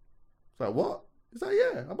 It's like, what? He's like,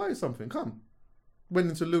 yeah, I'll buy you something. Come. Went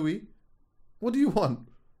into Louis. What do you want?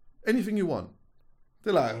 Anything you want.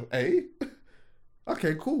 They're like, hey?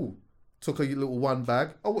 Okay, cool. Took a little one bag.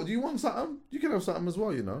 Oh, what, do you want something? You can have something as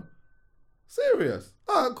well, Serious.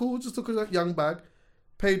 All right, cool. Just took a young bag,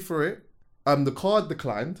 paid for it. The card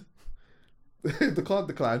declined. The card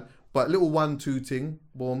declined, but little 1-2 thing,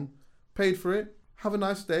 boom, paid for it. Have a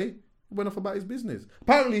nice day. Went off about his business.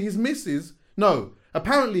 Apparently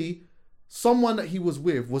someone that he was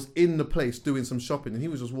with was in the place doing some shopping, and he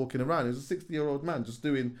was just walking around. He was a 60-year-old man just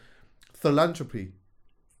doing philanthropy.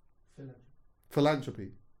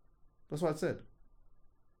 Philanthropy. That's what I said.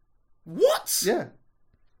 What?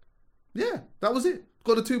 Yeah, that was it.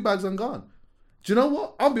 Got the 2 bags and gone. Do you know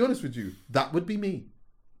what? I'll be honest with you. That would be me.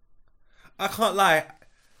 I can't lie.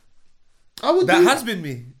 That has been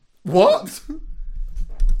me. What?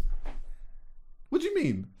 What do you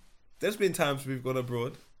mean? There's been times we've gone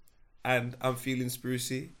abroad and I'm feeling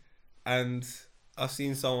sprucey and I've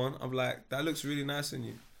seen someone, I'm like, that looks really nice on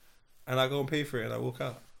you. And I go and pay for it and I walk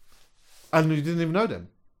out. And you didn't even know them?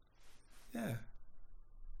 Yeah.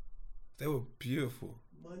 They were beautiful.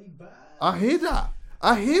 Money back. I hear that.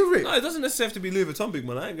 I hear it. No, it doesn't necessarily have to be Louis Vuitton, big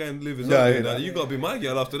man. I ain't going to Louis Vuitton. Yeah, I hear that. You got to be my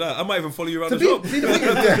girl after that. I might even follow you around To the shop. be, the thing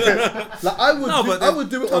is, like I would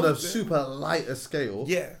do it on a Yeah. super lighter scale.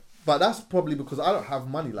 Yeah. But that's probably because I don't have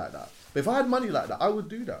money like that. But if I had money like that, I would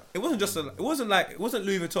do that. It wasn't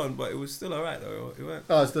Louis Vuitton, but it was still alright though. It went.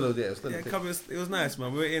 Oh, it's still a deal. It was nice,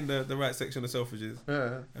 man. We were in the right section of Selfridges.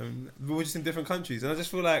 Yeah. We were just in different countries, and I just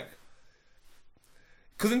feel like,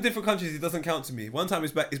 because in different countries it doesn't count to me. One time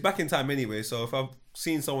it's back in time anyway. So if I've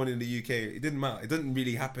seen someone in the UK, it didn't matter. It didn't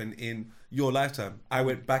really happen in your lifetime. I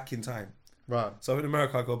went back in time. Right. So in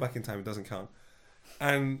America, I go back in time. It doesn't count.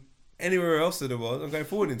 And anywhere else in the world, I'm going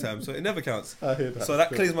forward in time, so it never counts. I hear that. So that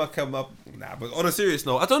clears my come up. Nah, but on a serious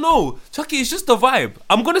note, I don't know, Chucky. It's just the vibe.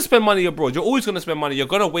 I'm gonna spend money abroad. You're always gonna spend money. You're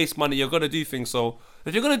gonna waste money. You're gonna do things. So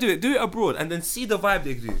if you're gonna do it abroad, and then see the vibe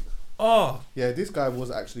they do. Oh, yeah. This guy was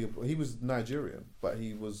actually he was Nigerian, but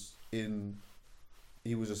he was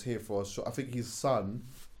just here for a short. I think his son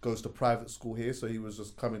goes to private school here, so he was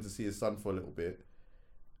just coming to see his son for a little bit,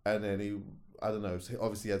 and then I don't know,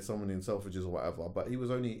 obviously he had someone in Selfridges or whatever, but he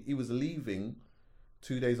was leaving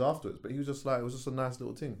 2 days afterwards, but he was just like, it was just a nice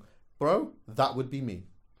little thing. Bro, that would be me.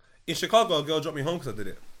 in Chicago, a girl dropped me home because I did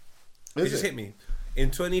it. It just hit me.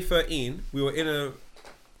 In 2013, we were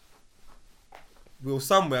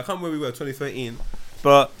somewhere, I can't remember where we were, 2013,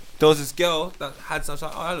 but there was this girl that had some,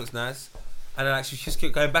 like, oh, that looks nice. And then actually she just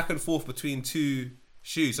kept going back and forth between 2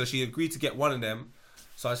 shoes, so she agreed to get one of them.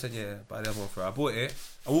 So I said, yeah, buy the other one for her. I bought it.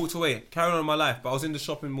 I walked away, carried on in my life, but I was in the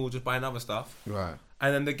shopping mall just buying other stuff. Right.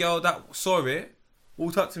 And then the girl that saw it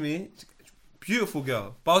walked up to me, beautiful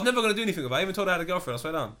girl, but I was never going to do anything with her. I even told her I had a girlfriend, I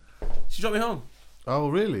swear down. She dropped me home. Oh,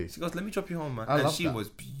 really? She goes, let me drop you home, man. I and love she that.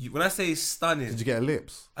 was, when I say stunning. Did you get her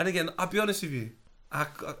lips? And again, I'll be honest with you,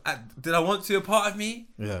 Did I want to a part of me?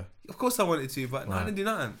 Yeah. Of course I wanted to, but I didn't do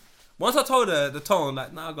nothing. Once I told her the tone,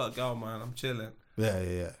 like, I gotta go, man. I'm chilling.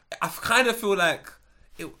 Yeah. I kind of feel like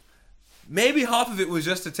maybe half of it was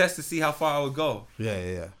just a test to see how far I would go.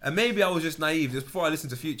 Yeah. And maybe I was just naive just before I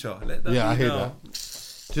listened to Future. I hear that.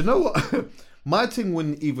 Do you know what? My thing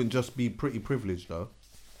wouldn't even just be pretty privileged, though.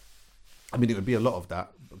 I mean, it would be a lot of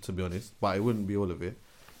that, to be honest, but it wouldn't be all of it.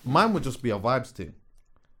 Mine would just be a vibes thing.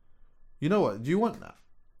 You know what? Do you want that?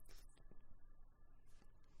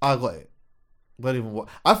 I got it. Don't even what.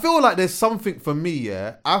 I feel like there's something for me,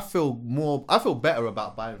 yeah. I feel better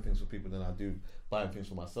about buying things for people than I do buying things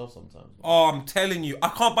for myself sometimes. Oh, I'm telling you, I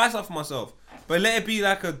can't buy something for myself. But let it be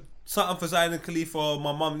like something for Zayn and Khalifa, or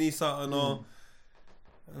my mum needs something, or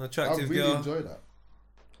an attractive girl. I really enjoy that.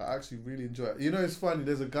 I actually really enjoy it. You know, it's funny.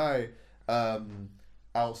 There's a guy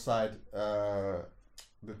outside the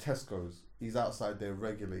Tesco's. He's outside there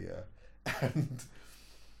regularly, yeah. And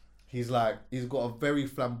he's got a very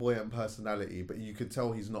flamboyant personality, but you could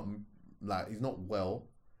tell he's not well.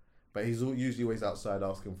 But he's usually always outside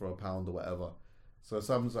asking for £1 or whatever. So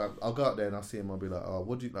sometimes I'll go out there and I'll see him. I'll be like, "Oh,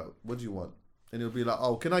 what do you want?" And he'll be like,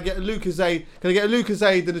 "Oh, can I get a Lucozade? Can I get a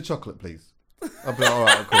Lucozade and a chocolate, please?" I'll be like, "All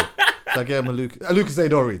right, cool." So I get him a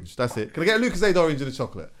Lucozade orange. That's it. Can I get a Lucozade orange and a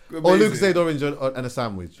chocolate? Amazing. Or a Lucozade orange and a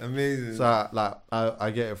sandwich? Amazing. So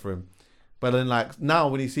I get it for him. But then now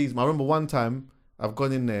when he sees me, I remember one time I've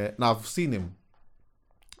gone in there and I've seen him.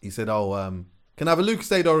 He said, "Oh, can I have a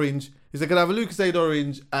Lucozade orange?" He said, "Can I have a Lucozade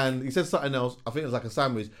orange?" And he said something else. I think it was like a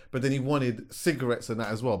sandwich. But then he wanted cigarettes and that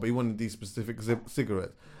as well. But he wanted these specific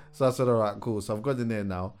cigarettes. So I said, "All right, cool." So I've gone in there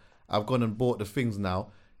now. I've gone and bought the things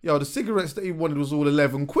now. Yo, the cigarettes that he wanted was all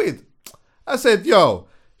 11 quid. I said, "Yo,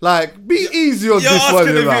 be easy on this one."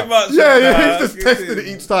 You're asking a bit much. Yeah, he's just testing it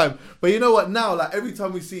each time. But you know what? Now, every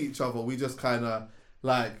time we see each other, we just kind of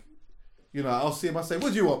I'll see him. I say,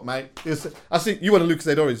 "What do you want, mate?" I see you want a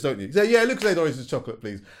Lucozade orange, don't you? He said, "Yeah, Lucozade orange and chocolate,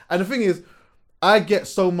 please." And the thing is, I get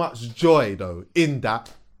so much joy though in that,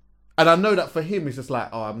 and I know that for him, it's just like,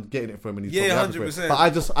 "Oh, I'm getting it for him," and he's 100%.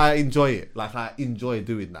 But I enjoy it. I enjoy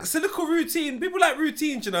doing that. It's a little routine. People like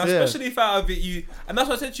routines, especially if out of it and that's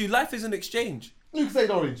what I said to you. Life is an exchange. Lucozade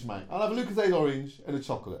orange, mate. I'll have a Lucozade orange and a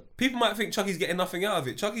chocolate. People might think Chucky's getting nothing out of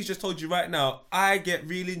it. Chucky's just told you right now, I get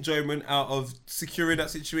real enjoyment out of securing that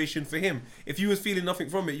situation for him. If you was feeling nothing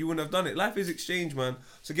from it, you wouldn't have done it. Life is exchange, man.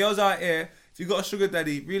 So girls out here, if you got a sugar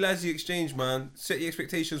daddy, realise the exchange, man. Set your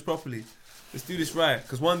expectations properly. Let's do this right.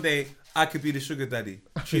 Because one day, I could be the sugar daddy.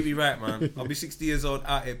 Treat me right, man. I'll be 60 years old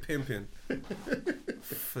out here pimping.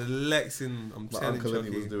 Flexing, I'm telling you. My Uncle Chucky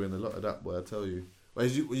was doing a lot of that, boy, I tell you.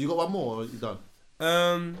 Wait, you got one more or are you done?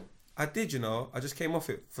 I did, I just came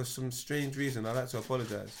off it for some strange reason. I'd like to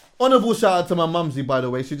apologise. Honourable shout out to my mumsy, by the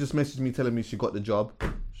way. She just messaged me telling me she got the job.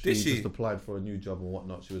 Did she? Just applied for a new job and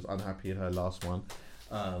whatnot. She was unhappy in her last one.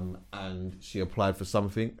 And she applied for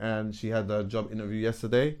something and she had a job interview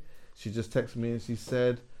yesterday. She just texted me and she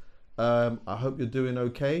said, "I hope you're doing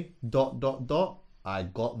okay. ... I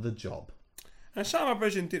got the job." And shout out my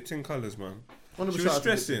version dipped in colours, man. She was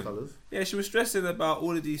stressing. Yeah, she was stressing about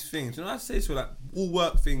all of these things. I say to her, all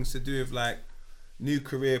work things to do with new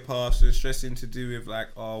career paths and stressing to do with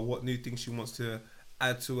what new things she wants to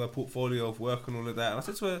add to her portfolio of work and all of that. And I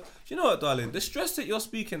said to her, "You know what, darling? The stress that you're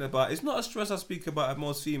speaking about is not a stress I speak about at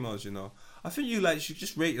most females, I think you should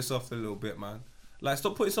just rate yourself a little bit, man.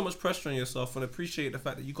 Stop putting so much pressure on yourself and appreciate the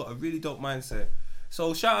fact that you got a really dope mindset."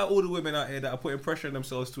 So shout out all the women out here that are putting pressure on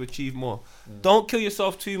themselves to achieve more. Don't kill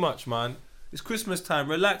yourself too much, man. It's Christmas time.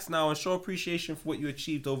 Relax now and show appreciation for what you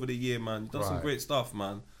achieved over the year, man. You've done some great stuff,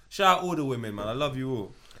 man. Shout out all the women, man. I love you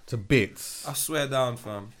all. To bits. I swear down,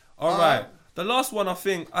 fam. All right. The last one,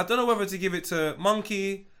 I don't know whether to give it to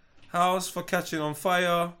Monkey House for Catching on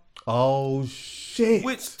Fire. Oh, shit.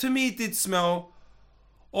 Which to me did smell.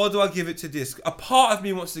 Or do I give it to this? A part of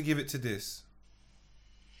me wants to give it to this.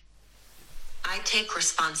 I take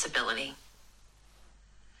responsibility.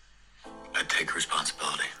 I take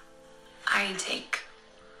responsibility. I take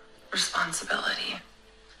responsibility.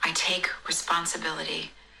 I take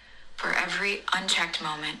responsibility for every unchecked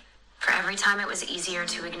moment, for every time it was easier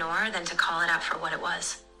to ignore than to call it out for what it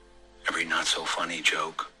was. Every not so funny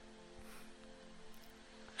joke.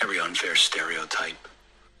 Every unfair stereotype.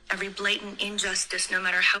 Every blatant injustice, no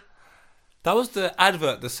matter how... That was the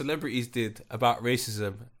advert the celebrities did about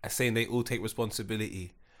racism, saying they all take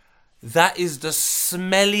responsibility. That is the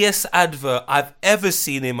smelliest advert I've ever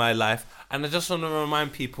seen in my life. And I just want to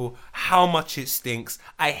remind people how much it stinks.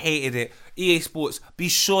 I hated it. EA Sports, be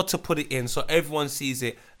sure to put it in so everyone sees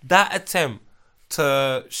it. That attempt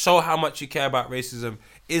to show how much you care about racism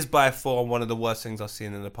is by far one of the worst things I've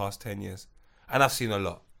seen in the past 10 years. And I've seen a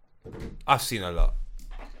lot.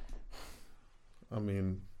 I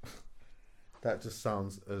mean, that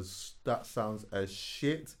sounds as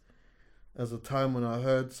shit as a time when I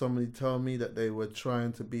heard somebody tell me that they were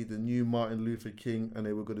trying to be the new Martin Luther King and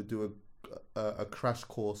they were going to do a crash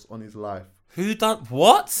course on his life. Who done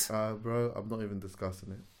what? Bro, I'm not even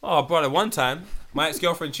discussing it. Oh, brother, one time, my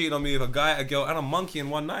ex-girlfriend cheated on me with a guy, a girl, and a monkey in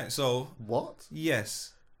one night. So what?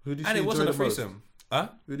 Yes. Who did she and it enjoy wasn't a the most? threesome. Huh?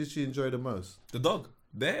 Who did she enjoy the most? The dog.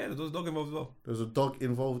 There was a dog involved as well. There's a dog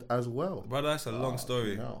involved as well. Brother, that's a long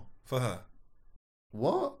story. No. For her.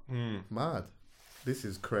 What? Mad. This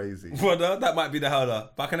is crazy. Brother, that might be the howler,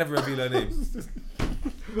 but I can never reveal her name.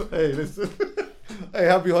 Hey, listen. Hey,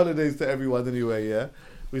 happy holidays to everyone anyway, yeah?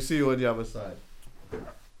 We see you on the other side.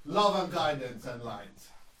 Love and guidance and light.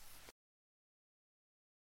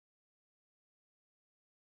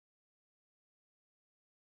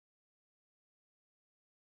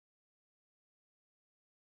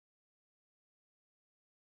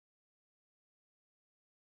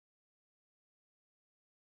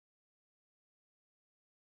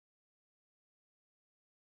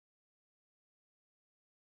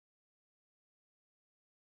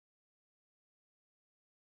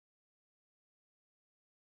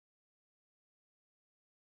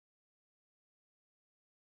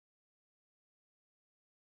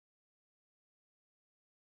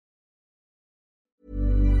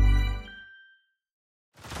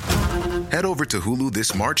 Head over to Hulu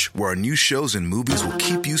this March, where our new shows and movies will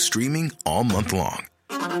keep you streaming all month long.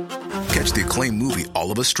 Catch the acclaimed movie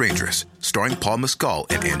All of Us Strangers, starring Paul Mescal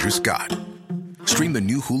and Andrew Scott. Stream the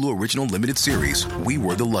new Hulu original limited series We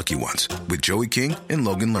Were the Lucky Ones with Joey King and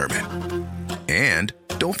Logan Lerman. And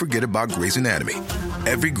don't forget about Grey's Anatomy.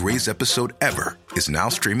 Every Grey's episode ever is now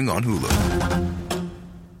streaming on Hulu.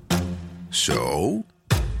 So,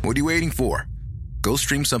 what are you waiting for? Go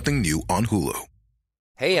stream something new on Hulu.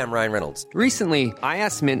 Hey, I'm Ryan Reynolds. Recently, I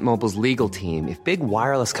asked Mint Mobile's legal team if big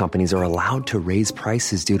wireless companies are allowed to raise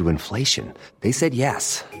prices due to inflation. They said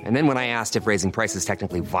yes. And then when I asked if raising prices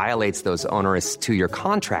technically violates those onerous 2-year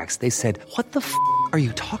contracts, they said, "What the f*** are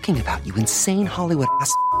you talking about, you insane Hollywood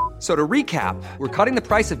ass?" So to recap, we're cutting the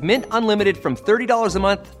price of Mint Unlimited from $30 a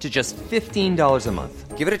month to just $15 a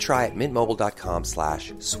month. Give it a try at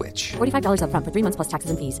mintmobile.com/switch. $45 up front for 3 months plus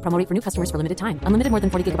taxes and fees. Promo rate for new customers for limited time. Unlimited more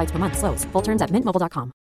than 40 gigabytes per month. Slows full terms at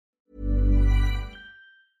mintmobile.com.